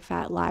is a big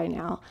fat lie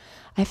now.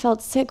 I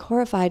felt sick,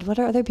 horrified. What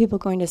are other people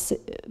going to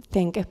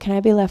think? Can I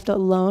be left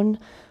alone,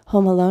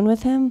 home alone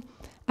with him?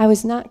 I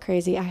was not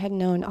crazy. I had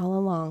known all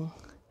along.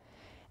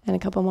 And a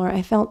couple more.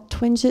 I felt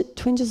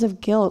twinges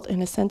of guilt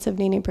and a sense of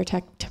needing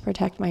to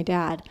protect my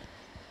dad.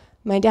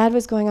 My dad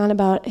was going on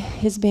about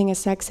his being a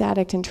sex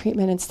addict and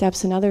treatment and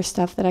steps and other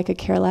stuff that I could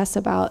care less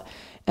about.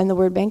 And the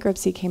word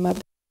bankruptcy came up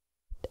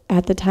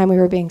at the time we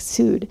were being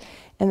sued.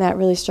 And that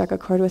really struck a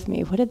chord with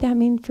me. What did that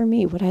mean for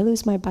me? Would I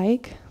lose my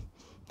bike?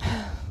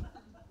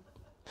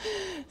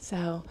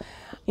 So,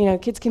 you know,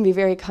 kids can be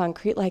very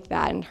concrete like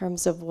that in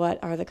terms of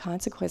what are the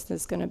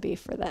consequences going to be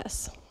for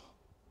this.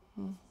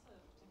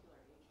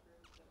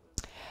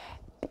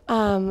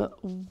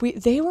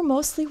 They were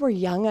mostly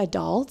young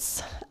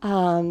adults.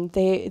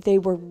 They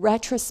were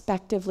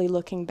retrospectively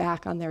looking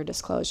back on their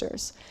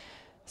disclosures.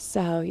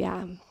 So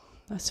yeah,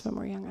 most of them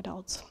were young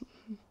adults.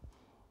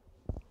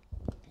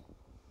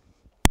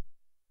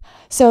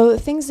 So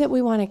things that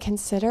we want to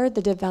consider,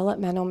 the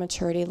developmental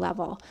maturity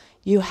level.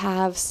 You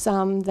have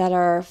some that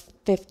are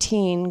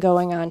 15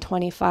 going on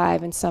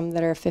 25 and some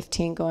that are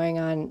 15 going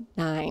on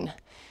 9.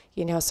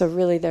 You know, so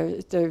really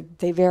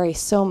they vary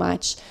so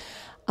much.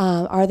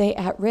 Are they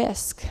at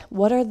risk?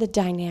 What are the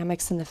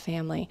dynamics in the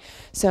family?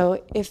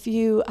 So if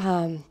you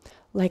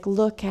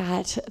look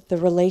at the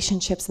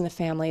relationships in the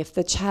family, if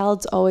the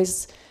child's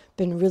always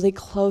been really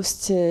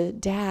close to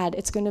dad,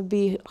 it's going to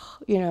be,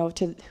 you know,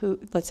 to who,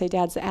 let's say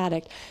dad's the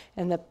addict,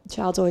 and the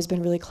child's always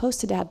been really close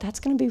to dad, that's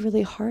going to be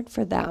really hard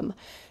for them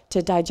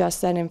to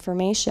digest that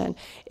information.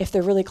 If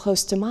they're really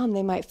close to mom,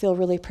 they might feel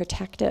really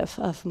protective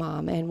of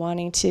mom and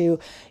wanting to,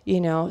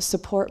 you know,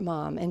 support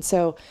mom. And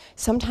so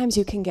sometimes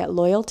you can get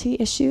loyalty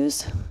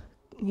issues,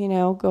 you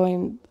know,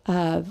 going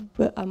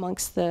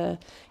amongst the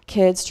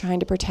kids trying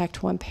to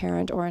protect one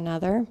parent or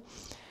another.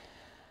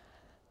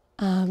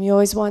 You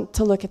always want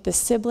to look at the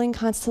sibling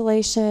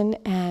constellation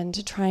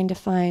and trying to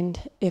find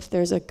if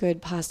there's a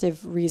good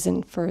positive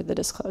reason for the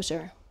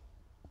disclosure.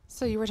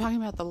 So you were talking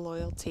about the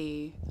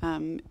loyalty.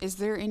 Is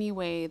there any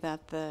way that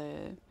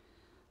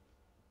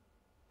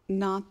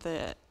not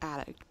the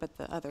addict, but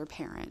the other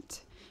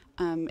parent,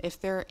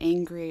 if they're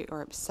angry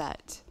or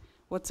upset,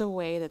 what's a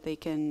way that they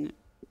can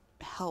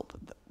help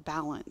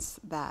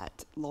balance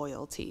that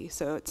loyalty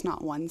so it's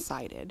not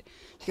one-sided?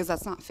 Because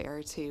that's not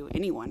fair to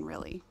anyone,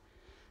 really.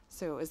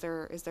 So is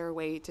there a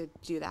way to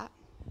do that?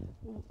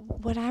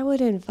 What I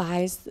would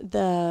advise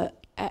the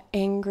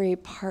angry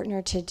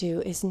partner to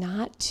do is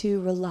not to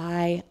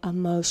rely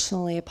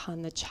emotionally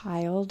upon the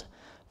child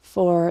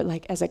for,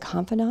 like, as a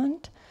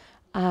confidant,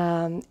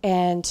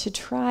 and to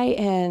try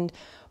and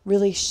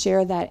really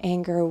share that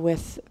anger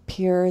with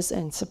peers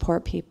and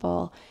support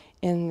people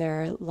in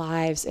their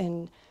lives,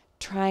 and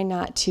try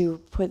not to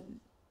put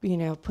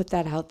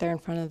that out there in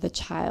front of the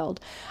child.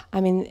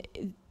 I mean,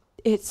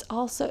 it's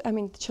also,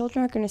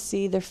 children are going to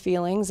see their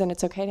feelings, and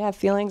it's okay to have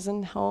feelings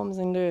in homes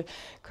and to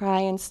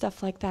cry and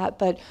stuff like that.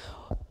 But,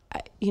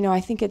 you know, I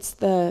think it's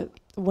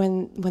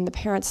when the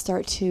parents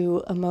start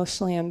to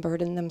emotionally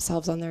unburden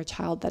themselves on their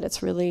child that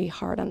it's really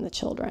hard on the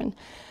children.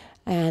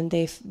 And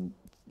they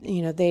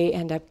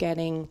end up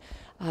getting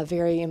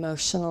very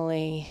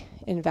emotionally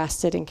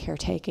invested in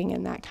caretaking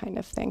and that kind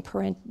of thing,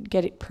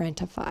 get it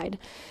parentified.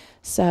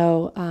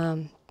 So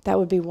that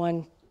would be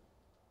one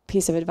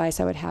piece of advice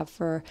I would have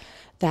for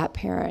that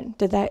parent.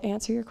 Did that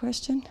answer your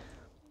question?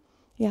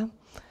 Yeah?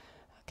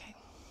 Okay.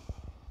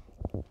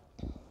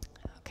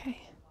 Okay.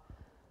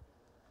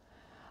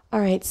 All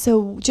right,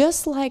 so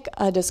just like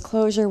a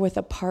disclosure with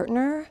a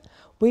partner,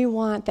 we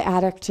want the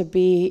addict to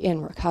be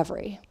in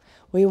recovery.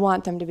 We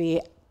want them to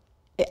be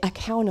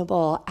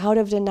accountable, out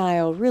of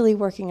denial, really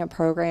working a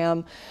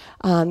program,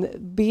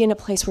 be in a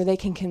place where they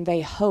can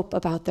convey hope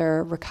about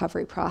their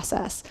recovery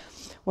process,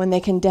 when they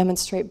can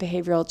demonstrate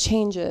behavioral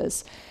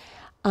changes.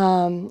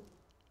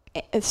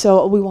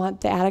 So we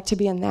want the addict to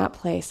be in that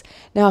place.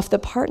 Now, if the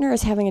partner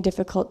is having a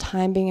difficult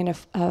time being an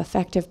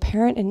effective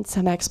parent and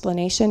some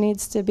explanation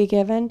needs to be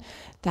given,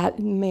 that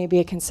may be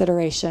a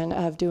consideration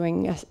of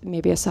doing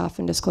maybe a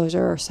softened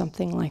disclosure or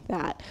something like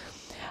that.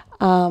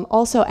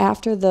 Also,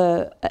 after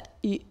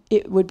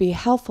it would be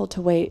helpful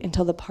to wait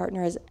until the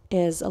partner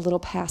is a little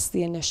past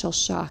the initial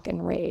shock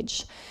and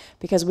rage,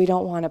 because we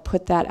don't want to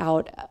put that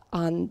out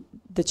on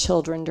the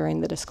children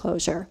during the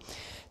disclosure.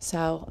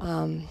 So,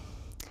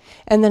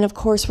 and then of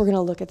course we're going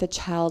to look at the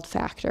child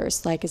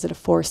factors, like is it a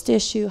forced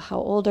issue, how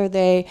old are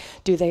they,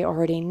 do they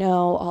already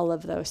know, all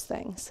of those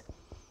things.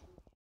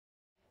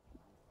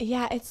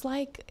 Yeah, it's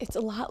a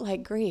lot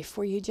like grief,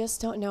 where you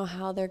just don't know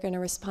how they're going to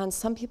respond.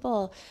 Some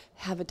people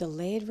have a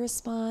delayed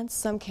response,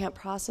 some can't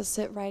process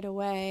it right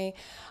away.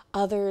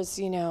 Others,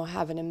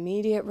 have an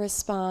immediate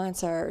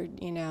response, or,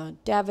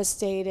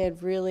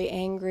 devastated, really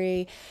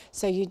angry.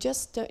 So you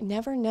just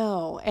never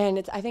know.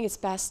 And I think it's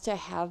best to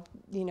have,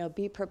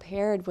 be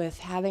prepared with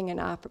having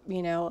a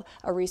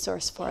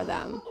resource for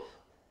them.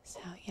 So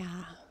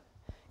yeah,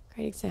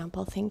 great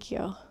example. Thank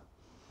you.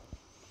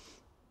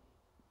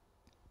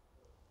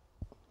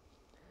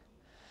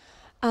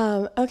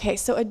 Okay,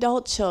 so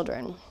adult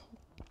children.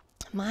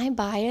 My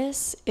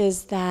bias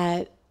is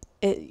that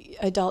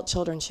adult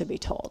children should be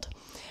told.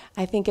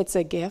 I think it's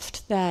a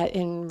gift that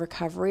in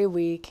recovery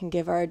we can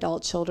give our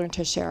adult children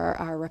to share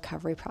our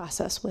recovery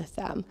process with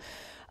them.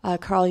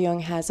 Carl Jung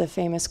has a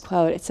famous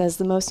quote. It says,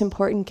 "The most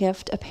important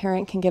gift a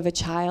parent can give a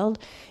child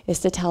is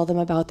to tell them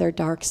about their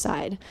dark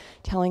side.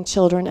 Telling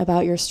children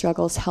about your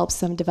struggles helps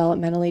them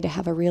developmentally to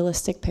have a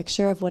realistic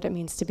picture of what it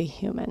means to be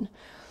human."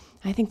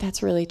 I think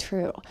that's really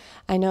true.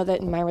 I know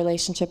that in my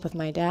relationship with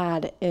my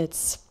dad,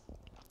 it's,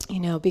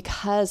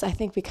 because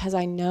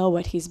I know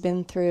what he's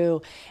been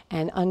through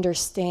and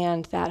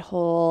understand that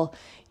whole,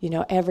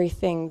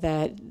 everything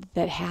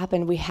that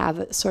happened, we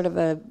have sort of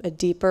a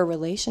deeper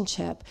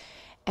relationship.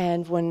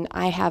 And when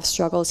I have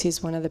struggles,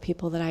 he's one of the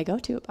people that I go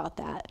to about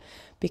that,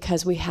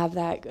 because we have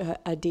that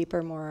a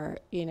deeper, more,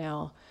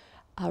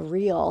 a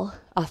real,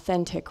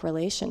 authentic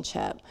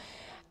relationship.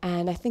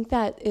 And I think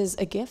that is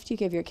a gift you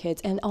give your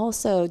kids. And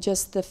also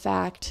just the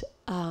fact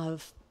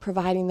of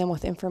providing them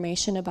with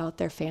information about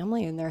their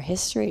family and their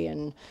history,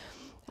 and,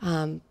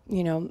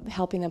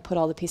 helping them put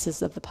all the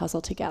pieces of the puzzle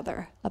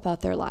together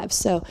about their lives.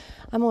 So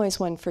I'm always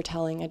one for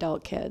telling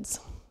adult kids.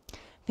 I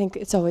think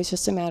it's always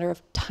just a matter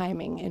of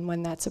timing and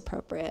when that's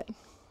appropriate.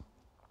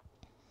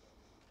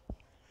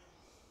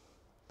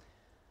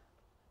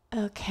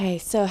 Okay,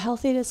 so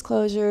healthy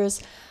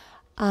disclosures.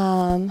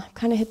 Kind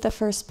of hit the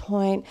first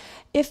point.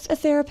 If a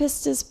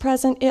therapist is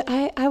present,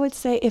 I would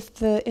say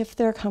if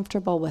they're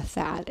comfortable with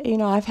that.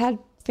 I've had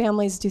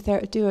families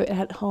do it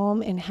at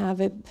home and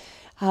have it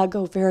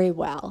go very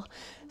well.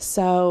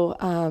 So,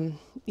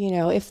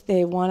 if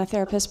they want a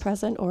therapist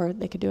present, or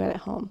they could do it at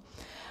home.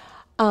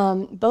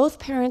 Both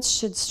parents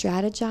should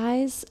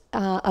strategize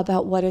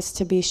about what is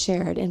to be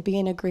shared and be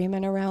in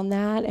agreement around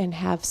that and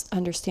have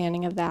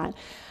understanding of that.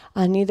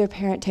 Neither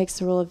parent takes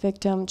the role of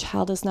victim.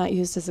 Child is not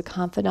used as a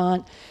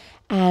confidant.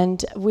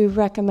 And we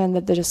recommend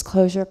that the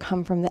disclosure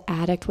come from the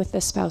addict with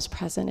the spouse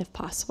present if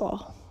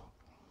possible.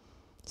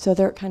 So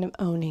they're kind of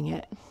owning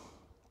it.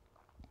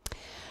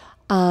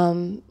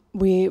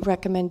 We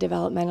recommend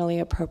developmentally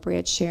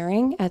appropriate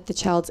sharing at the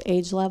child's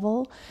age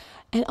level,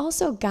 and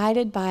also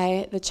guided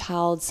by the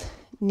child's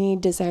need,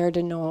 desire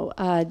to know.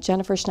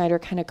 Jennifer Schneider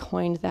kind of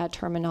coined that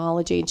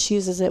terminology, and she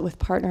uses it with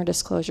partner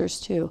disclosures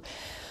too,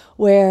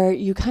 where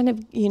you kind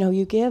of,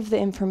 you give the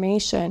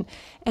information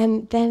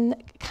and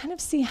then kind of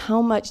see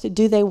how much,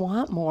 do they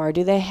want more?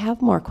 Do they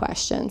have more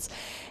questions?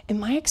 In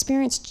my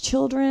experience,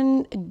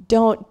 children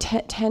don't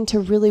tend to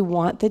really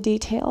want the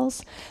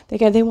details.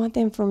 They want the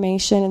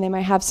information and they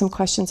might have some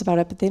questions about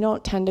it, but they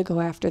don't tend to go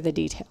after the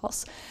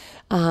details.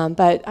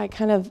 But I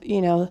kind of,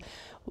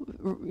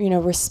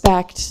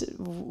 respect,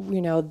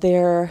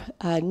 their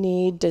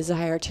need,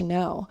 desire to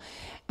know.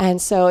 And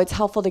so it's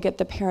helpful to get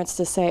the parents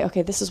to say,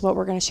 okay, this is what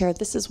we're going to share,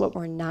 this is what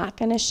we're not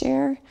going to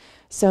share,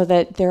 so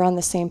that they're on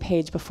the same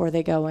page before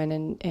they go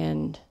in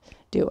and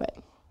do it.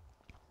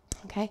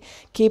 Okay?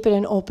 Keep it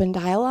an open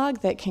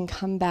dialogue that can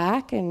come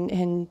back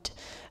and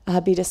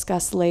be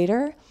discussed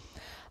later.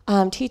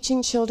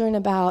 Teaching children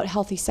about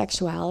healthy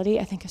sexuality,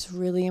 I think, is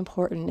really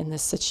important in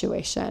this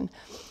situation.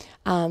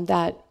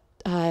 That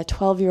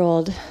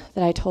 12-year-old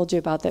that I told you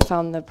about that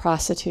found the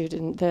prostitute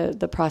and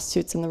the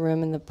prostitutes in the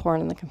room and the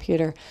porn on the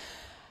computer,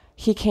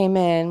 he came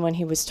in when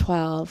he was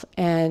 12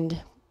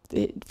 and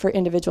for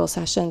individual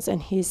sessions,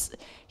 and he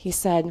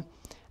said,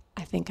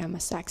 "I think I'm a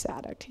sex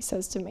addict," he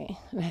says to me.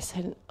 And I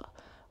said,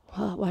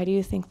 "Well, why do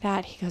you think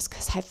that?" He goes,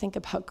 "Because I think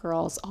about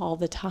girls all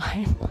the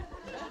time."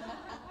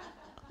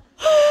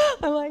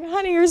 I'm like,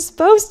 "Honey, you're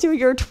supposed to,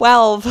 you're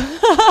 12.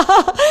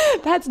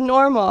 That's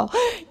normal."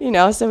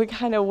 So we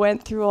kind of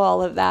went through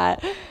all of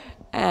that.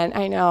 And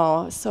I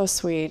know, so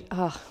sweet.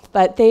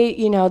 But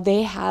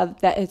they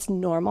have that, it's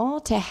normal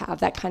to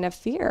have that kind of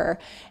fear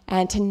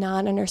and to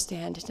not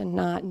understand, to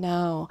not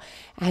know.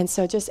 And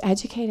so just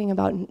educating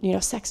about,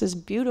 sex is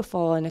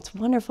beautiful and it's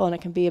wonderful and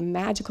it can be a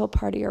magical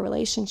part of your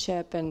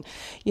relationship, and,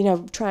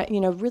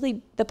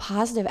 really the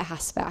positive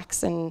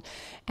aspects, and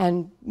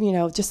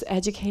just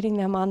educating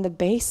them on the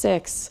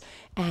basics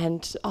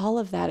And all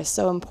of that is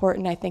so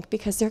important, I think,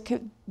 because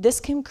this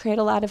can create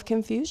a lot of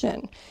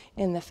confusion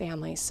in the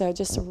family. So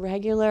just a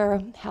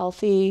regular,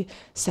 healthy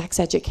sex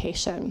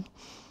education.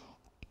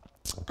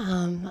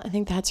 I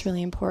think that's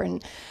really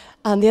important.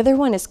 The other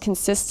one is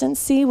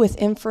consistency with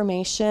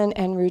information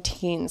and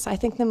routines. I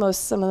think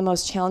some of the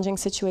most challenging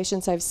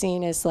situations I've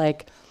seen is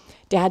like,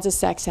 dad's a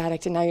sex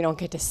addict and now you don't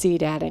get to see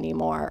dad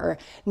anymore, or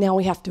now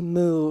we have to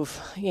move,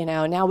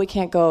 now we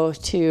can't go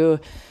to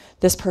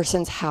this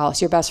person's house,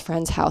 your best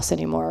friend's house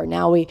anymore.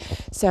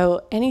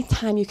 So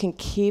anytime you can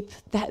keep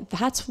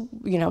that's,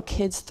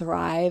 kids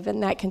thrive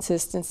in that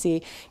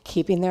consistency,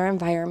 keeping their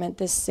environment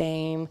the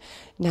same,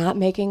 not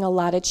making a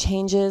lot of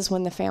changes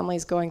when the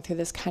family's going through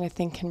this kind of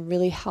thing can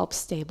really help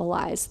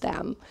stabilize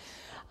them.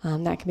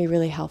 That can be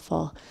really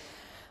helpful.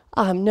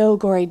 No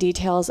gory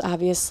details,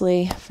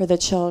 obviously, for the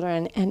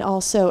children, and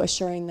also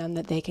assuring them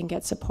that they can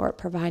get support,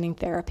 providing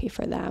therapy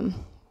for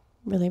them.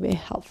 Really be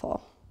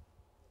helpful.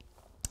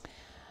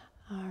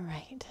 All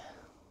right.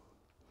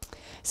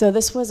 So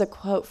this was a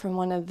quote from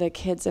one of the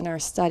kids in our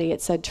study.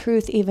 It said,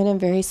 "Truth, even in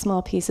very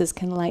small pieces,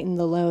 can lighten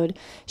the load.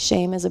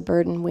 Shame is a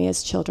burden we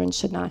as children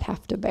should not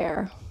have to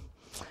bear."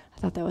 I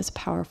thought that was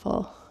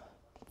powerful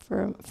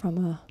from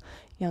a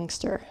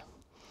youngster.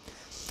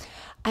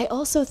 I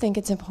also think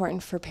it's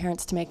important for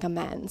parents to make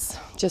amends,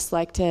 just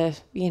like to,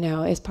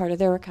 as part of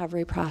their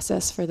recovery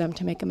process, for them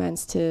to make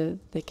amends to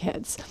the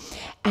kids.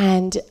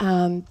 And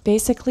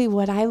basically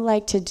what I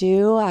like to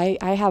do, I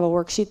have a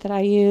worksheet that I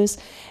use,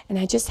 and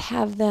I just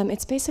have them,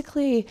 it's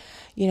basically,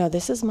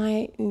 this was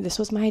my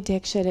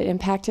addiction, it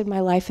impacted my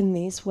life in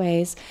these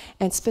ways,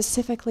 and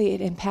specifically it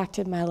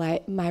impacted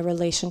my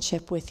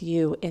relationship with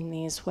you in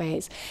these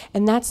ways.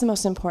 And that's the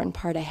most important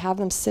part. I have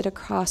them sit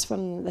across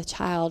from the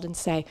child and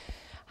say,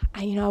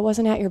 I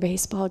wasn't at your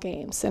baseball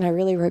games, and I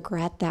really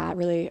regret that. It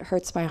really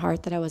hurts my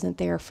heart that I wasn't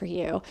there for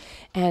you.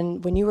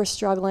 And when you were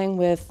struggling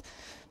with,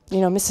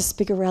 Mrs.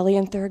 Spigarelli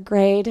in 3rd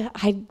grade,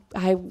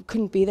 I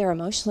couldn't be there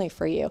emotionally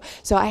for you.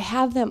 So I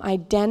have them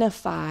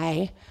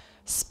identify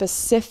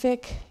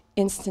specific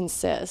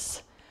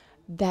instances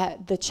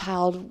that the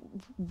child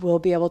will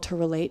be able to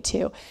relate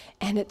to.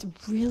 And it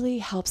really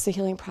helps the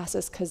healing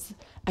process, because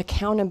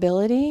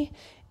accountability,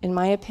 in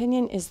my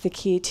opinion, is the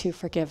key to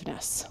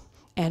forgiveness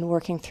and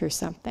working through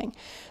something.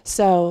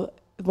 So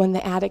when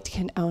the addict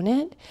can own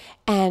it,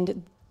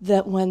 and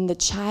that when the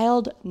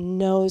child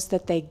knows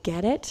that they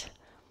get it,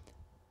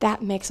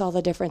 that makes all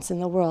the difference in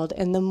the world.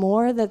 And the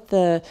more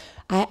that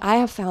I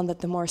have found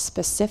that the more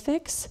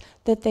specifics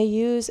that they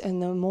use,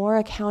 and the more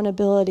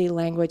accountability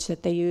language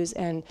that they use,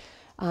 and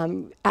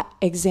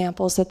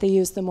examples that they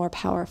use, the more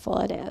powerful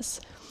it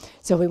is.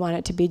 So we want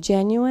it to be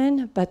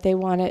genuine, but you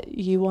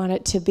want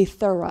it to be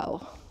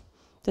thorough.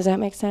 Does that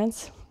make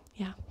sense?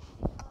 Yeah.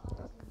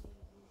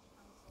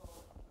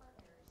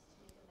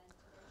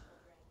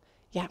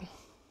 Yeah.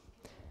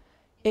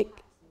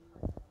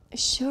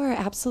 Sure,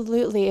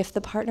 absolutely. If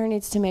the partner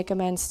needs to make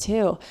amends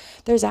too.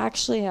 There's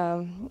actually,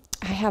 I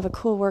have a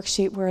cool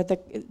worksheet where it's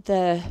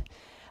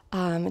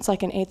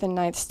like an 8th and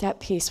 9th step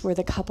piece where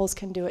the couples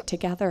can do it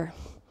together,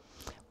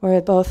 where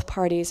both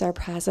parties are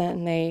present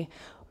and they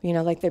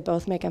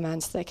both make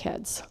amends to the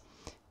kids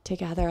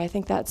together. I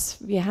think that's,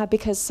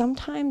 because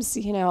sometimes,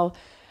 the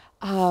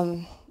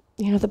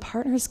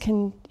partners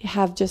can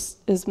have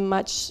just as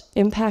much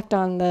impact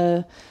on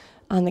the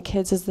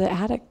kids as the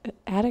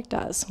addict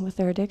does with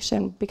their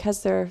addiction,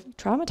 because they're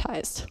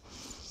traumatized.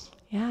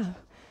 Yeah,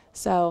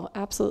 so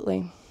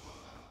absolutely.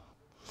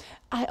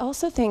 I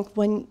also think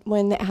when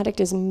the addict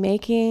is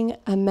making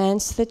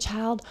amends to the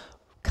child,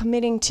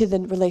 committing to the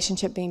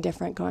relationship being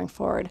different going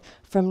forward.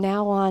 From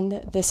now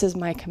on, this is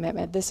my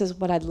commitment. This is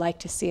what I'd like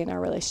to see in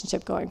our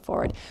relationship going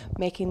forward.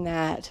 Making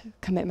that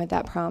commitment,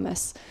 that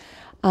promise.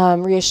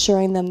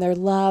 Reassuring them they're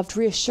loved,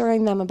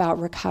 reassuring them about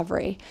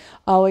recovery,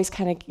 always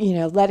kind of,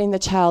 letting the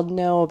child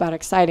know about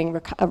exciting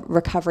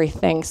recovery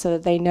things so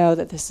that they know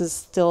that this is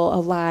still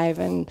alive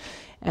and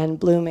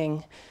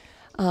blooming.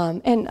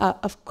 And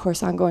of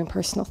course, ongoing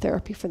personal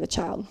therapy for the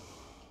child.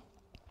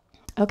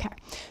 Okay,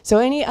 so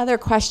any other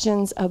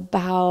questions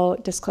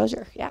about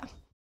disclosure? Yeah.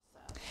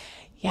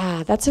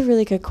 Yeah, that's a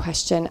really good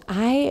question.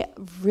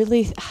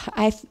 Ideally,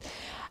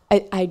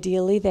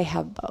 they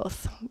have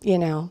both,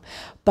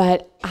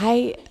 but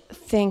I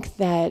think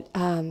that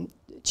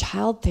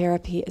child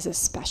therapy is a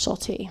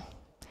specialty.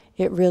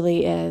 It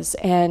really is,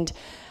 and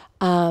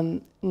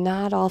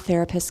not all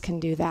therapists can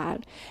do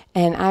that.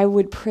 And I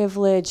would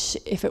privilege,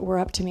 if it were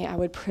up to me, I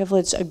would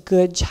privilege a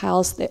good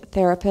child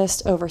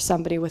therapist over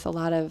somebody with a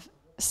lot of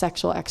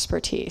sexual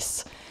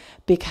expertise,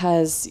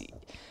 because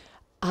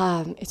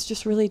it's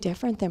just really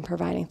different than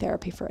providing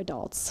therapy for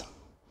adults.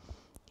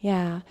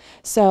 Yeah,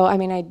 so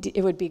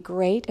it would be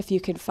great if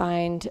you could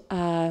find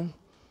a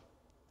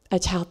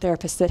child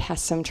therapist that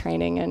has some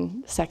training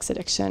in sex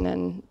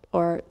addiction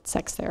or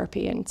sex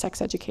therapy and sex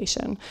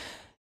education.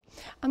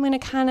 I'm going to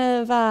kind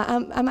of,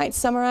 I might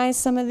summarize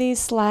some of these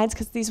slides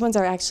because these ones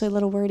are actually a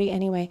little wordy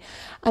anyway.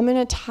 I'm going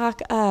to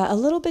talk a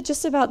little bit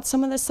just about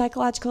some of the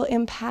psychological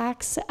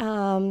impacts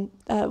of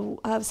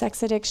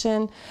sex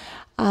addiction.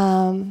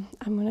 I'm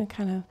going to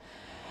kind of,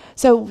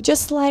 so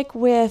just like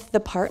with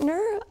the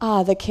partner,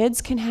 the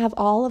kids can have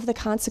all of the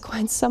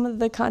some of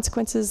the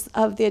consequences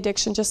of the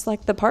addiction just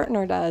like the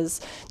partner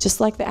does, just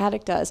like the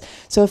addict does.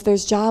 So if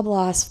there's job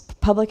loss,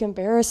 public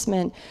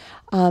embarrassment,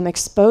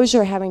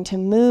 exposure, having to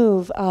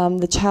move,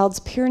 the child's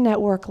peer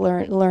network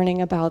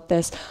learning about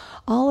this,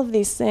 all of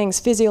these things,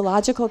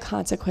 physiological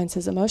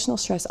consequences, emotional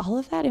stress, all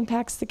of that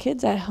impacts the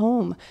kids at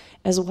home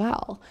as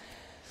well.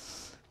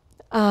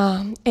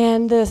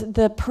 And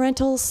the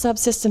parental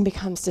subsystem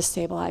becomes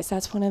destabilized.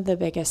 That's one of the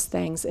biggest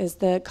things, is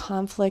the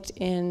conflict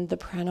in the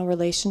parental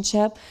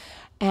relationship.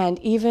 And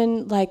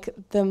even like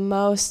the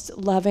most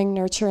loving,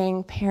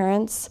 nurturing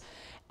parents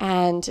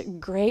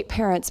and great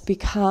parents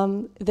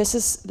become, this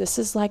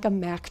is like a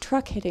Mack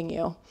truck hitting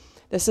you.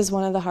 This is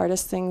one of the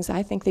hardest things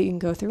I think that you can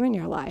go through in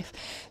your life.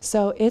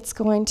 So it's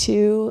going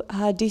to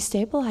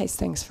destabilize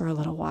things for a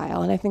little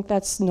while. And I think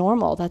that's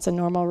normal. That's a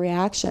normal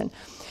reaction.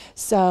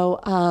 So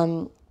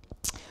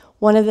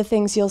one of the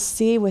things you'll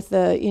see with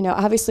the,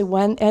 obviously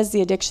as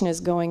the addiction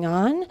is going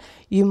on,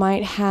 you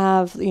might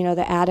have,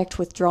 the addict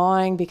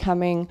withdrawing,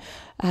 becoming,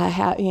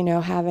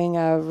 having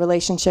a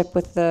relationship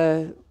with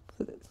the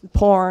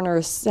porn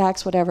or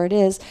sex, whatever it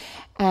is,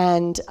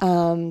 and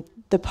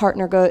the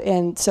partner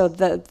and so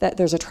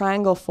there's a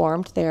triangle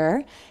formed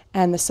there,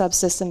 and the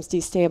subsystem's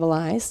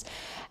destabilized,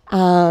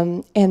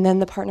 and then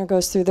the partner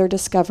goes through their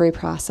discovery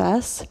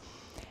process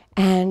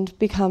and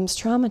becomes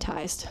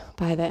traumatized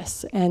by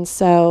this, and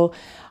so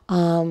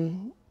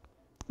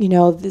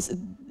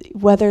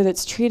whether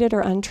that's treated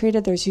or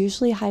untreated, there's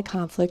usually high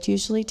conflict,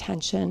 usually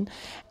tension,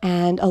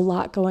 and a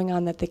lot going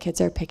on that the kids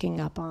are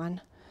picking up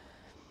on.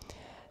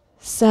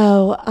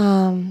 So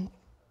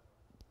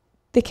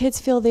the kids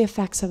feel the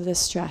effects of this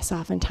stress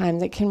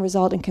oftentimes. It can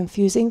result in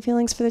confusing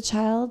feelings for the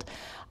child,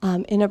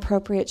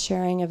 inappropriate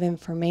sharing of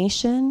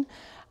information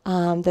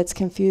that's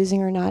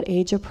confusing or not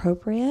age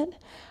appropriate,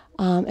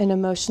 and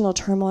emotional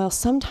turmoil.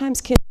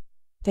 Sometimes kids,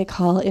 they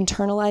call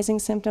internalizing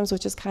symptoms,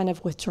 which is kind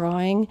of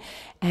withdrawing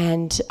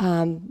and,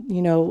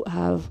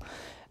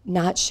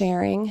 not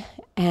sharing,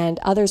 and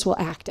others will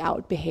act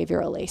out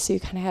behaviorally. So you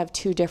kind of have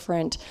two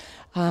different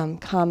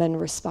common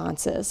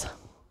responses.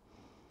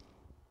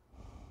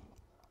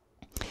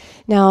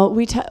 Now,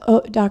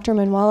 Dr.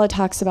 Manwala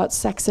talks about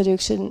sex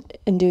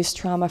addiction-induced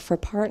trauma for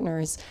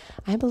partners.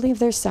 I believe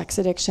there's sex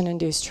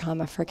addiction-induced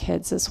trauma for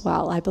kids as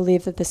well. I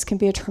believe that this can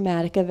be a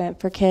traumatic event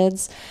for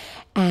kids,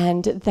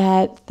 and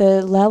that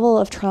the level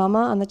of trauma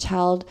on the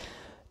child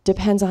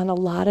depends on a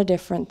lot of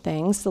different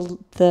things,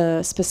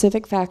 the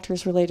specific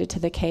factors related to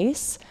the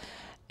case,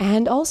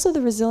 and also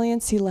the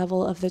resiliency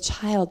level of the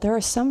child. There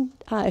are some,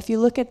 if you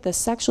look at the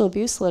sexual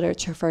abuse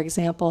literature, for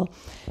example,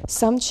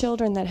 some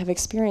children that have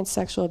experienced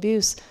sexual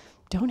abuse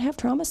don't have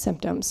trauma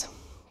symptoms.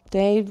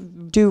 They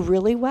do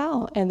really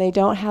well, and they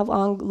don't have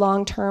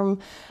long-term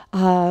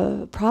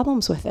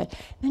problems with it.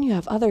 Then you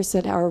have others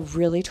that are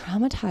really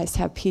traumatized,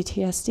 have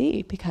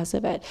PTSD because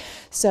of it.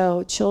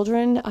 So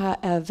children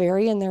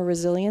vary in their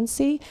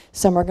resiliency.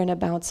 Some are going to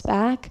bounce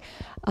back.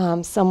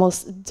 Some will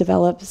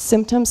develop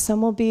symptoms.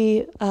 Some will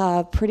be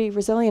pretty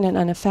resilient and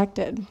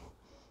unaffected.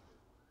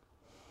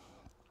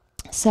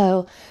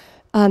 So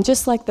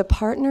just like the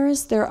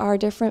partners, there are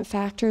different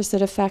factors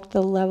that affect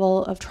the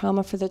level of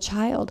trauma for the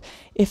child.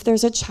 If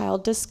there's a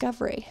child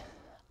discovery,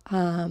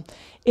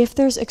 if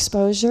there's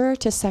exposure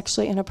to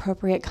sexually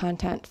inappropriate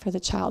content for the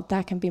child,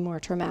 that can be more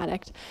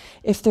traumatic.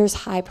 If there's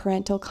high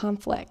parental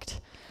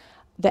conflict,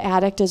 the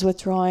addict is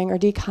withdrawing or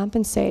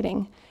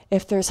decompensating.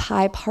 If there's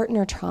high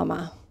partner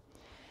trauma,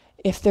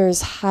 if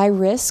there's high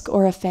risk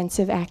or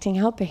offensive acting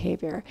out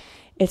behavior,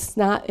 it's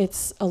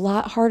a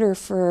lot harder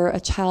for a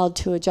child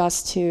to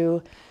adjust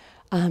to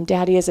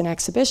daddy is an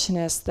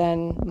exhibitionist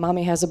than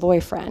mommy has a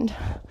boyfriend.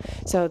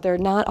 So they're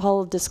not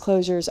all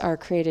disclosures are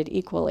created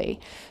equally.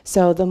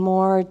 So the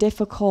more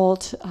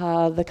difficult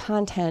the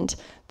content,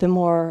 the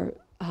more,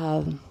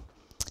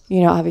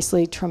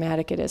 obviously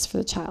traumatic it is for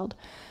the child.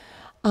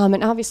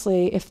 And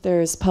obviously if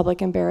there's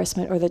public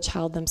embarrassment or the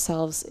child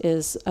themselves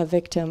is a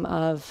victim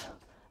of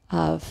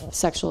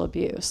sexual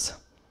abuse.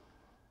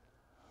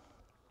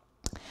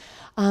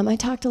 I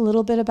talked a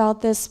little bit about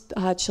this.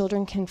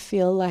 Children can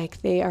feel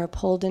like they are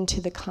pulled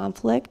into the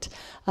conflict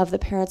of the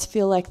parents,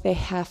 feel like they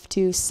have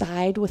to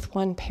side with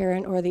one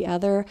parent or the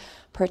other,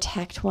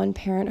 protect one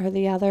parent or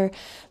the other.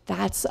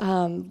 That's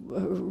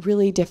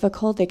really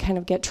difficult. They kind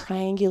of get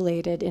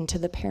triangulated into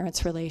the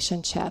parents'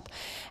 relationship.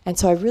 And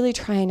so I really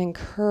try and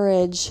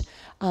encourage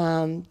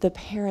the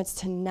parents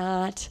to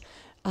not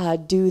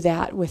do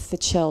that with the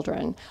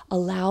children.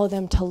 Allow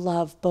them to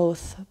love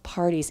both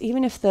parties,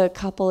 even if the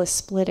couple is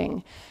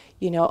splitting.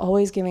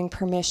 Always giving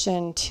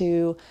permission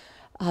to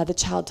the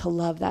child to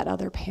love that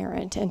other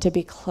parent and to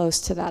be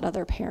close to that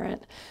other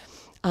parent.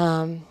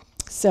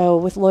 So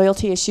with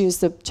loyalty issues,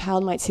 the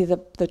child might see the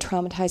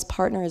traumatized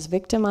partner as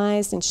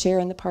victimized and share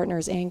in the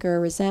partner's anger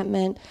or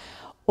resentment,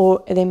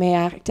 or they may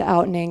act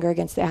out in anger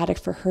against the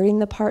addict for hurting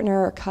the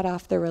partner or cut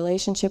off their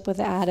relationship with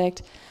the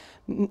addict.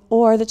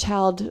 Or the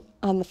child,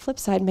 on the flip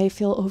side, may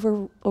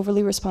feel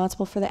overly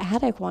responsible for the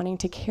addict wanting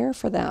to care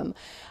for them.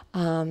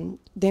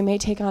 They may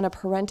take on a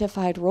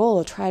parentified role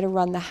or try to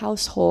run the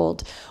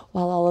household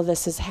while all of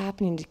this is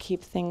happening to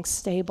keep things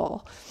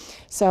stable.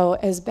 So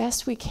as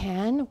best we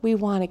can, we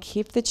want to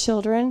keep the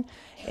children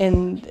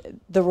in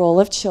the role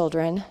of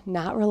children,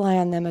 not rely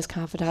on them as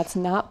confidants,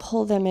 not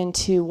pull them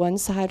into one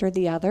side or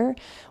the other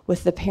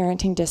with the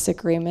parenting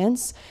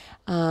disagreements,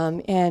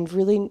 and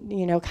really,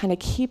 kind of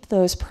keep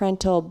those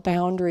parental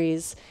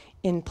boundaries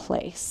in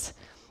place.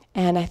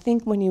 And I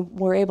think when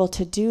we're able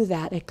to do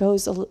that, it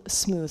goes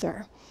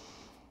smoother.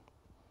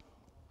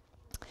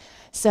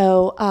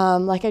 So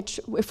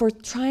if we're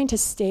trying to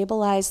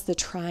stabilize the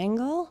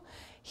triangle,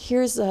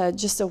 here's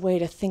just a way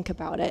to think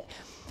about it.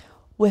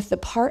 With the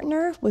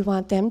partner, we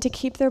want them to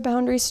keep their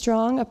boundaries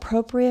strong,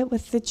 appropriate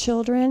with the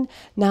children,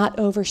 not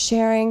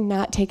oversharing,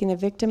 not taking the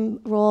victim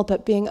role,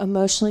 but being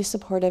emotionally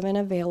supportive and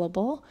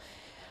available.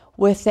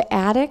 With the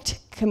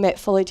addict, commit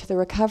fully to the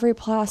recovery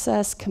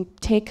process,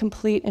 take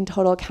complete and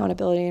total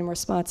accountability and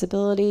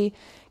responsibility,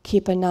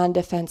 keep a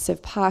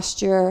non-defensive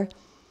posture,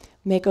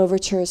 make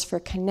overtures for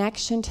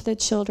connection to the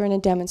children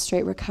and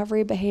demonstrate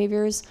recovery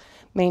behaviors,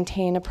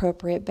 maintain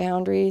appropriate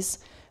boundaries,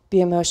 be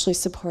emotionally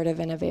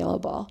supportive and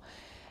available.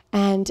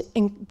 And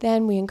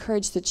then we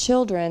encourage the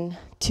children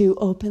to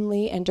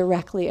openly and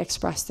directly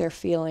express their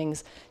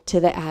feelings to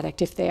the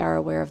addict if they are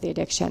aware of the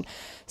addiction.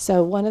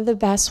 So one of the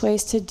best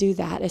ways to do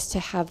that is to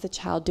have the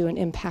child do an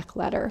impact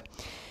letter.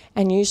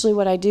 And usually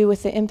what I do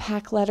with the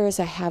impact letter is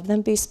I have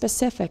them be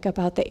specific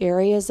about the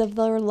areas of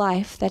their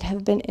life that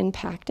have been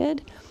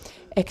impacted,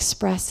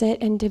 express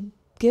it, and to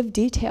give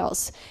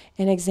details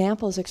and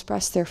examples,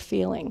 express their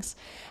feelings.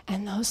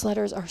 And those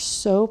letters are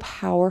so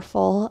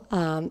powerful.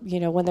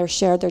 When they're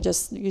shared, they're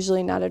just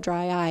usually not a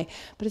dry eye,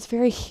 but it's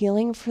very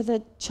healing for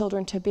the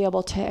children to be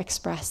able to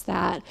express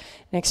that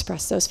and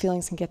express those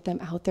feelings and get them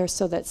out there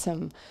so that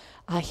some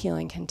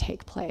healing can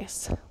take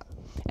place.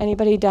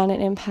 Anybody done an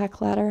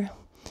impact letter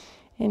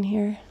in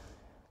here?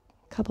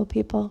 A couple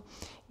people?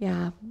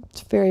 Yeah,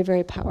 it's very,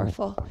 very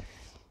powerful.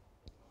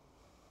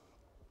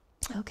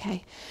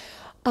 Okay.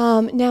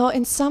 Now,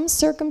 in some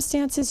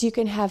circumstances, you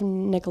can have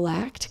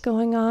neglect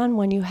going on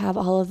when you have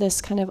all of this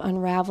kind of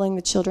unraveling.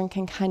 The children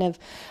can kind of,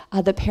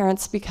 the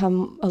parents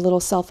become a little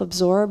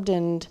self-absorbed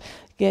and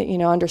get,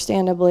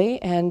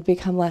 understandably, and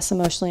become less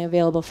emotionally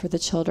available for the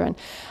children.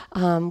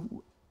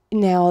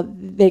 Now,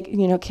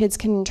 kids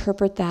can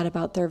interpret that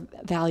about their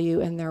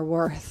value and their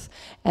worth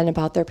and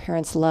about their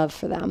parents' love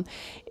for them.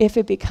 If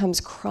it becomes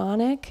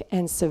chronic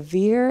and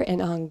severe and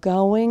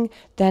ongoing,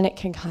 then it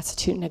can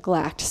constitute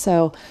neglect.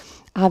 So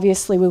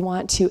obviously, we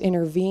want to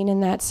intervene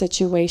in that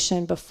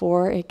situation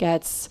before it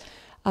gets,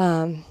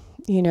 prolonged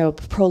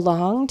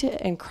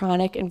and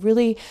chronic. And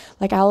really,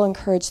 I'll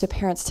encourage the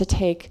parents to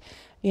take,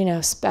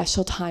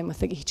 special time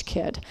with each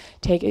kid.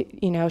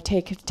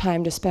 Take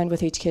time to spend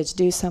with each kid.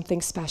 Do something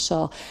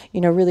special.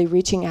 Really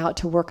reaching out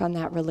to work on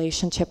that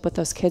relationship with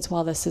those kids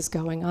while this is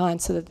going on,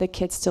 so that the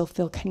kids still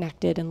feel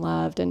connected and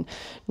loved and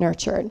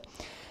nurtured.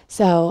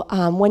 So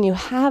when you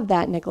have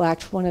that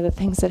neglect, one of the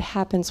things that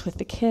happens with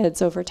the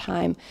kids over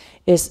time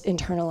is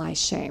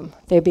internalized shame.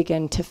 They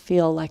begin to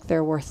feel like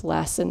they're worth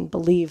less and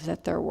believe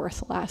that they're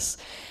worth less.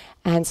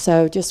 And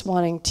so just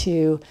wanting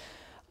to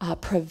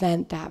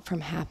prevent that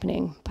from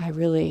happening by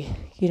really,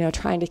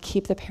 trying to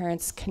keep the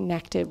parents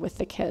connected with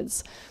the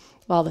kids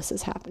while this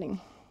is happening.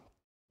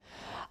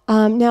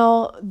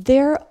 Now,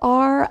 there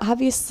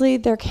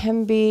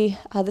can be,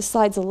 this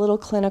slide's a little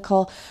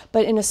clinical,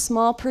 but in a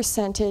small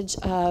percentage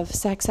of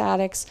sex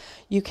addicts,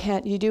 you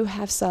do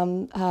have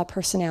some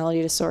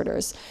personality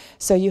disorders.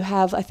 So you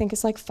have, I think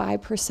it's 5%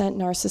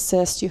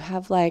 narcissist, you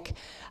have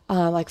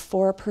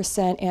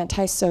 4%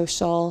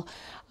 antisocial,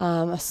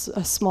 a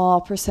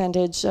small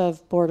percentage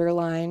of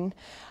borderline.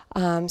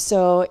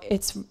 So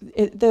it's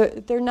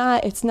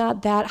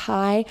not that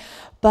high,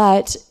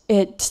 but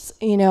it's,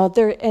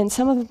 and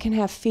some of them can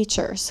have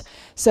features.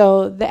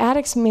 So the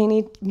addicts may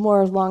need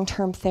more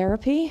long-term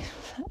therapy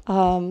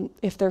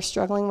if they're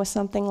struggling with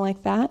something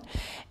like that,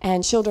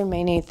 and children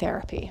may need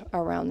therapy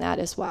around that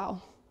as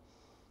well.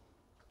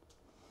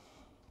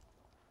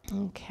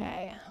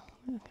 Okay.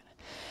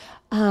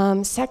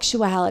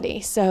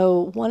 Sexuality.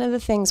 So one of the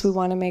things we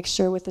want to make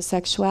sure with the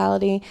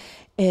sexuality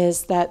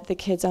is that the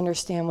kids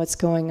understand what's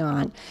going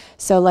on.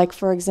 So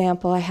for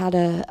example, I had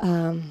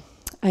a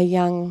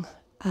young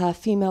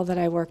female that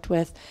I worked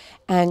with,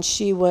 and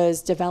she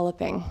was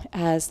developing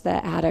as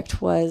the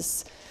addict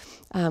was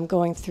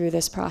going through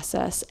this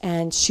process,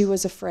 and she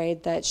was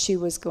afraid that she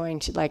was going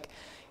to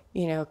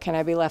can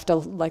I be left,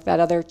 like that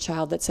other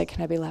child that said,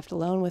 can I be left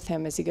alone with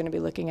him? Is he going to be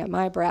looking at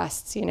my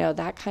breasts?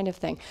 That kind of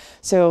thing.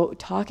 So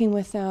talking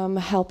with them,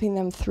 helping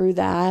them through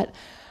that,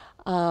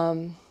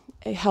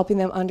 helping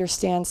them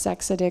understand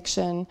sex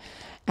addiction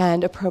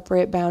and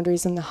appropriate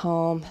boundaries in the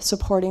home,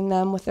 supporting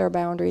them with their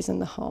boundaries in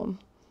the home.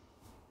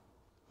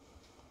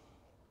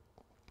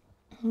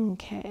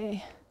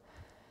 Okay.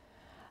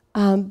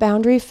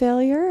 Boundary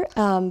failure,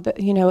 but,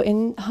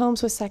 in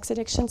homes with sex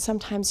addiction,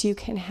 sometimes you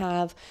can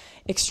have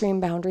extreme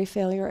boundary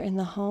failure in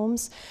the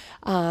homes.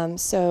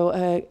 So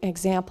an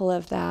example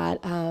of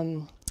that,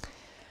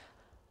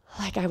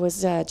 like I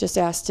was just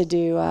asked to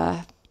do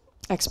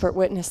expert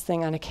witness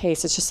thing on a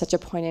case. It's just such a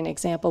poignant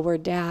example where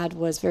dad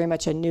was very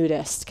much a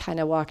nudist, kind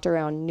of walked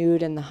around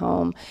nude in the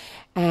home.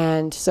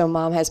 And so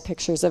mom has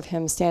pictures of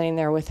him standing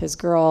there with his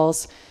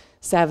girls,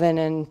 7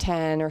 and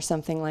 10 or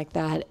something like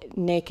that,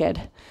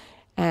 naked.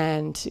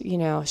 And,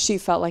 she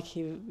felt like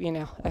he,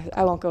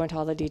 I won't go into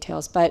all the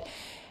details, but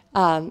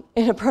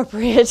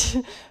inappropriate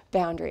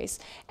boundaries.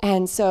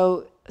 And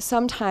so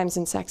sometimes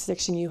in sex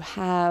addiction you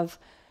have,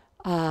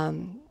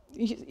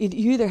 you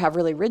either have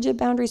really rigid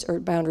boundaries or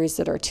boundaries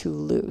that are too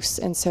loose.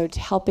 And so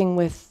helping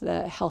with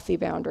the healthy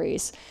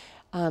boundaries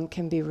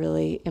can be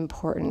really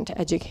important,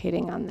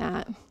 educating on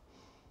that.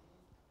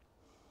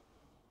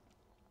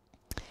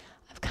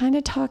 I've kind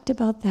of talked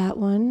about that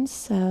one,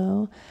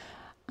 so...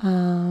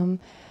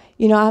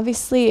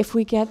 obviously, if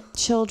we get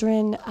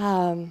children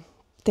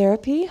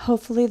therapy,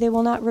 hopefully they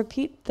will not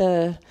repeat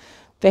the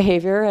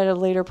behavior at a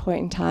later point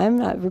in time,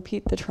 not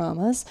repeat the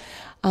traumas.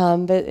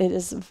 But it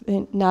is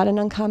not an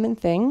uncommon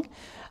thing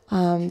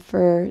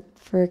for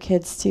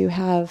kids to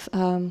have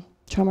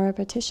trauma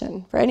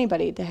repetition, for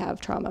anybody to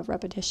have trauma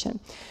repetition.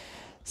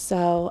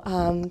 So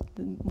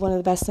one of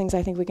the best things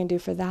I think we can do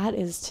for that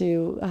is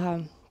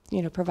to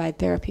provide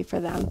therapy for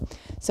them.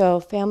 So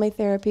family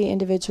therapy,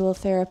 individual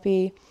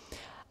therapy.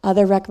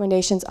 Other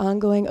recommendations: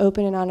 ongoing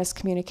open and honest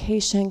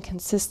communication,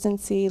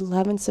 consistency,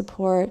 love and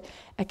support,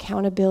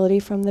 accountability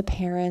from the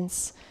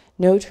parents,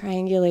 no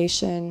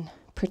triangulation,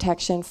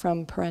 protection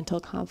from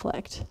parental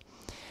conflict.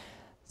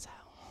 So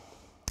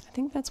I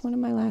think that's one of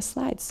my last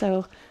slides.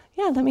 So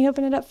yeah, let me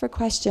open it up for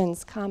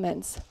questions,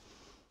 comments.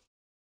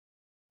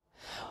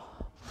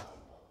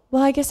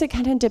 Well, I guess it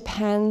kind of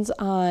depends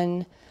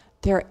on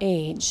their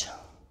age.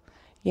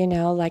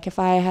 Like if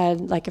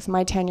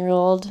my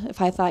 10-year-old,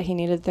 if I thought he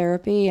needed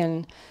therapy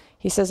and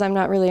he says, I'm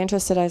not really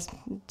interested, I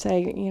say,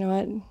 you know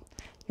what,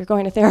 you're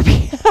going to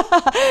therapy,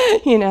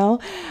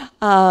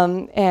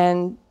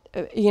 And,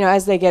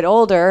 as they get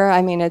older,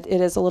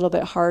 it is a little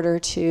bit harder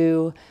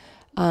to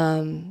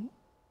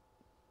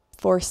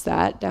force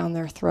that down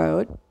their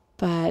throat.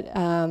 But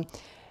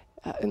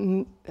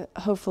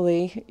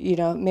hopefully,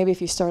 maybe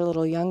if you start a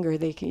little younger,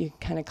 you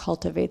kind of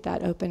cultivate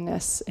that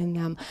openness in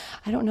them.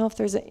 I don't know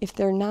if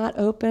they're not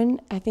open.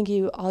 I think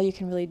all you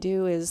can really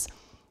do is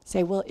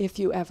say, well, if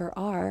you ever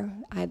are,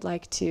 I'd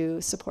like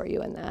to support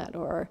you in that,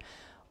 or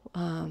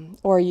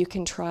you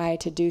can try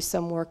to do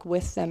some work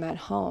with them at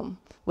home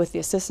with the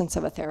assistance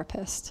of a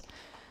therapist,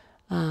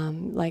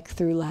 like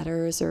through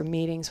letters or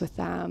meetings with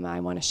them. I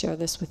want to share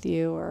this with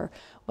you, or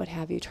what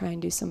have you. Try and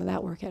do some of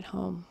that work at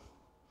home.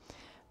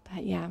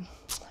 But yeah,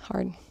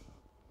 hard.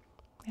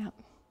 Yeah.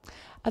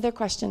 Other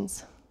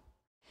questions?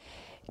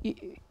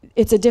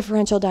 It's a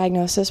differential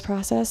diagnosis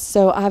process.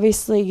 So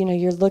obviously,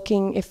 you're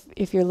looking,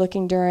 if you're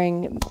looking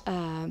during,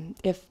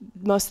 if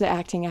most of the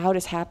acting out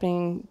is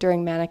happening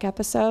during manic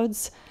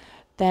episodes,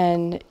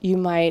 then you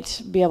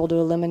might be able to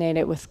eliminate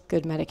it with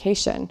good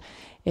medication.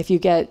 If you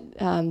get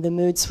the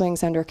mood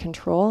swings under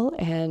control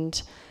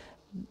and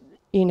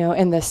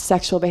and the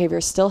sexual behavior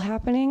is still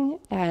happening,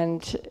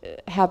 and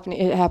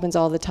it happens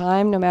all the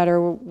time, no matter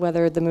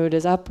whether the mood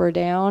is up or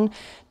down,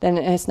 then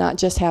it's not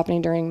just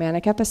happening during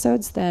manic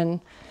episodes,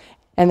 and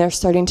they're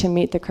starting to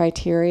meet the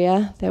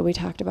criteria that we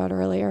talked about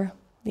earlier.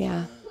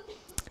 Yeah.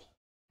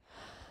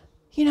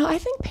 I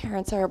think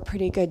parents are a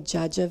pretty good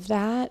judge of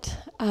that.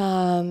 There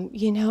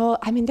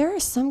are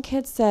some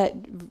kids that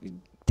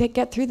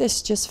get through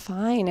this just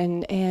fine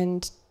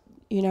and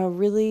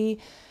really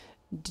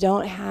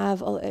don't have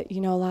a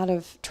lot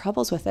of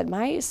troubles with it.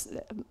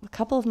 A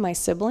couple of my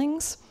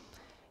siblings,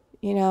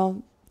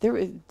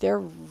 they're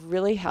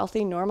really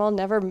healthy, normal,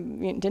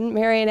 didn't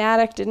marry an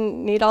addict,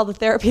 didn't need all the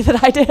therapy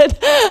that I did.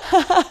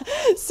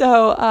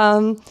 So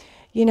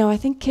I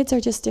think kids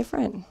are just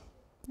different.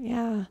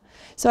 Yeah.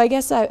 So I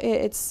guess I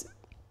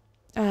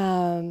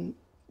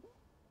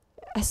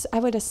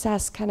would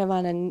assess kind of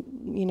on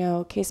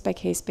a case by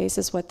case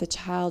basis what the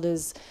child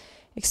is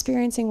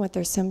experiencing, what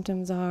their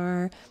symptoms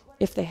are,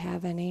 if they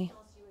have any.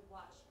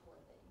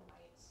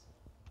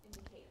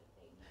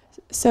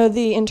 So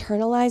the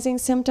internalizing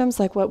symptoms,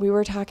 like what we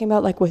were talking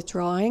about, like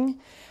withdrawing,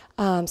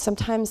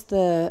 sometimes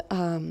the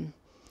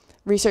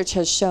research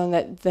has shown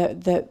that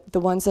the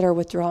ones that are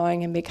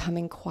withdrawing and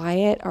becoming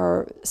quiet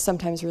are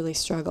sometimes really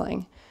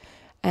struggling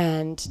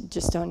and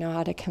just don't know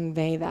how to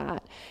convey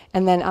that.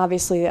 And then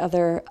obviously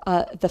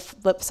the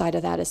flip side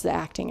of that is the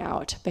acting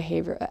out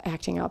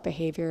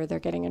behavior. They're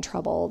getting in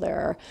trouble,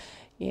 they're,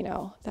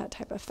 that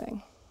type of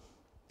thing.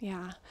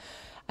 Yeah.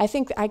 I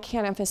think I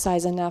can't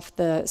emphasize enough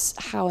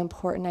how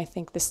important I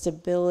think the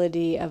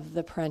stability of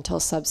the parental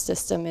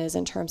subsystem is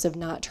in terms of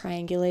not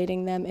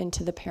triangulating them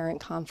into the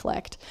parent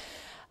conflict.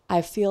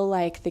 I feel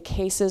like the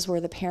cases where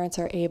the parents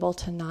are able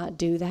to not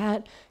do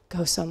that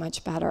go so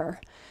much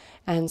better.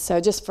 And so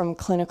just from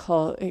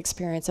clinical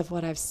experience of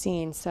what I've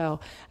seen,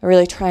 so I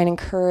really try and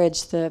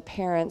encourage the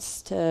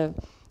parents to,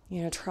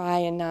 try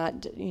and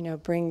not,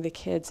 bring the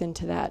kids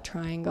into that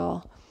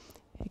triangle.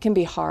 It can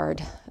be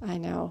hard, I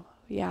know,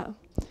 yeah.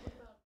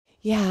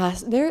 Yeah,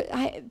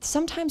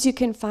 sometimes you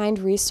can find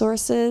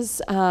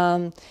resources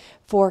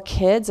for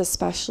kids,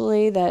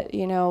 especially that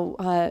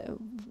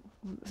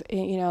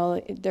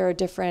there are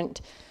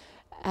different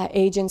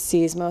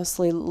agencies,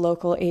 mostly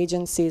local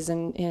agencies,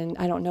 and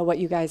I don't know what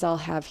you guys all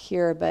have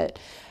here, but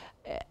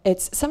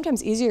it's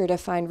sometimes easier to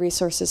find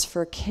resources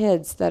for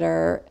kids that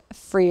are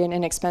free and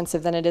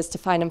inexpensive than it is to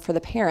find them for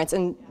the parents.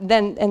 And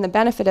the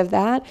benefit of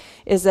that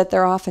is that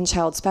they're often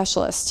child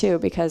specialists too,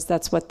 because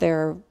that's what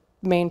their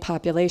main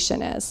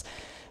population is.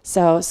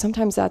 So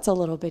sometimes that's a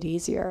little bit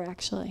easier,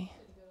 actually.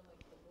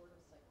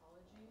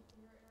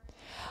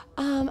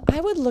 I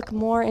would look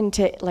more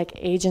into like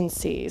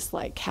agencies,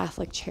 like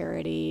Catholic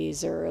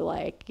Charities or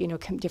like,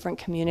 different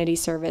community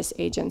service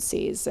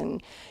agencies,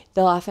 and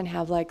they'll often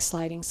have like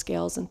sliding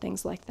scales and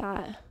things like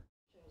that.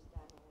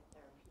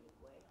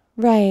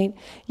 Right.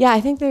 Yeah, I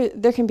think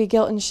there can be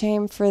guilt and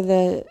shame for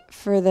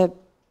the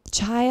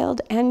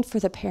child and for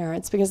the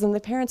parents, because then the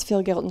parents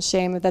feel guilt and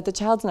shame that the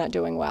child's not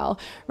doing well,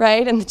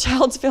 right? And the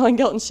child's feeling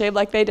guilt and shame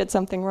like they did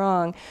something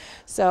wrong.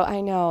 So I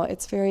know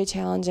it's very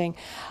challenging.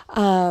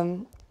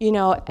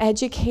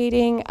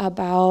 Educating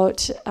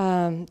about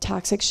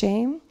toxic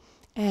shame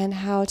and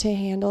how to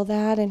handle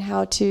that, and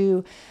how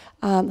to,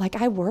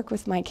 I work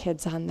with my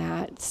kids on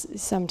that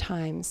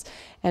sometimes,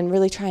 and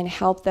really try and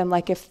help them.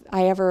 Like if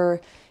I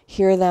ever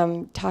hear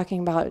them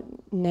talking about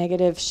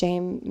negative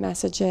shame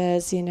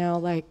messages,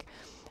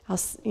 I'll,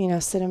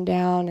 sit them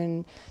down,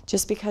 and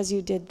just because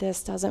you did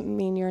this doesn't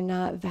mean you're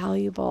not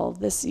valuable.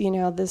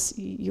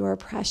 You're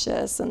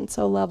precious and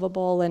so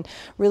lovable, and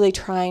really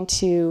trying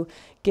to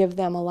give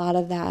them a lot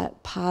of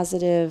that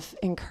positive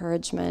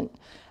encouragement,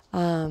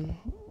 to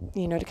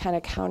kind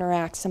of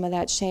counteract some of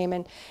that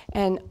shame,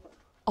 and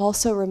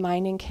also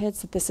reminding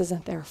kids that this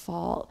isn't their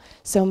fault.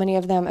 So many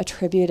of them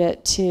attribute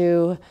it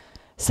to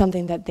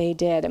something that they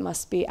did. It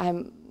must be,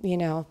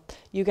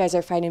 you guys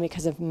are fighting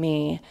because of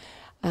me.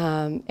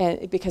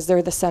 And because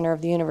they're the center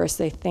of the universe,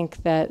 they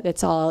think that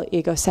it's all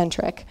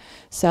egocentric.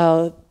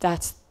 So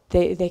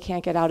they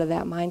can't get out of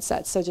that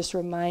mindset. So just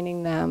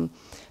reminding them,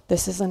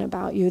 this isn't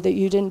about you, that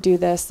you didn't do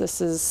this. This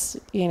is,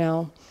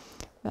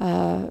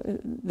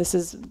 this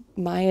is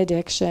my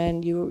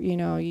addiction.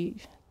 You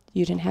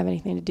didn't have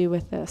anything to do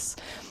with this.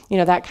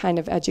 That kind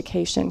of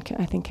education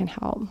I think can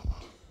help.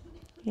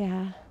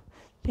 Yeah.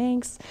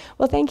 Thanks.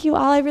 Well, thank you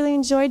all. I really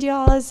enjoyed you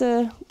all as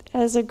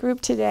a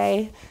group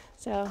today.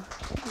 So.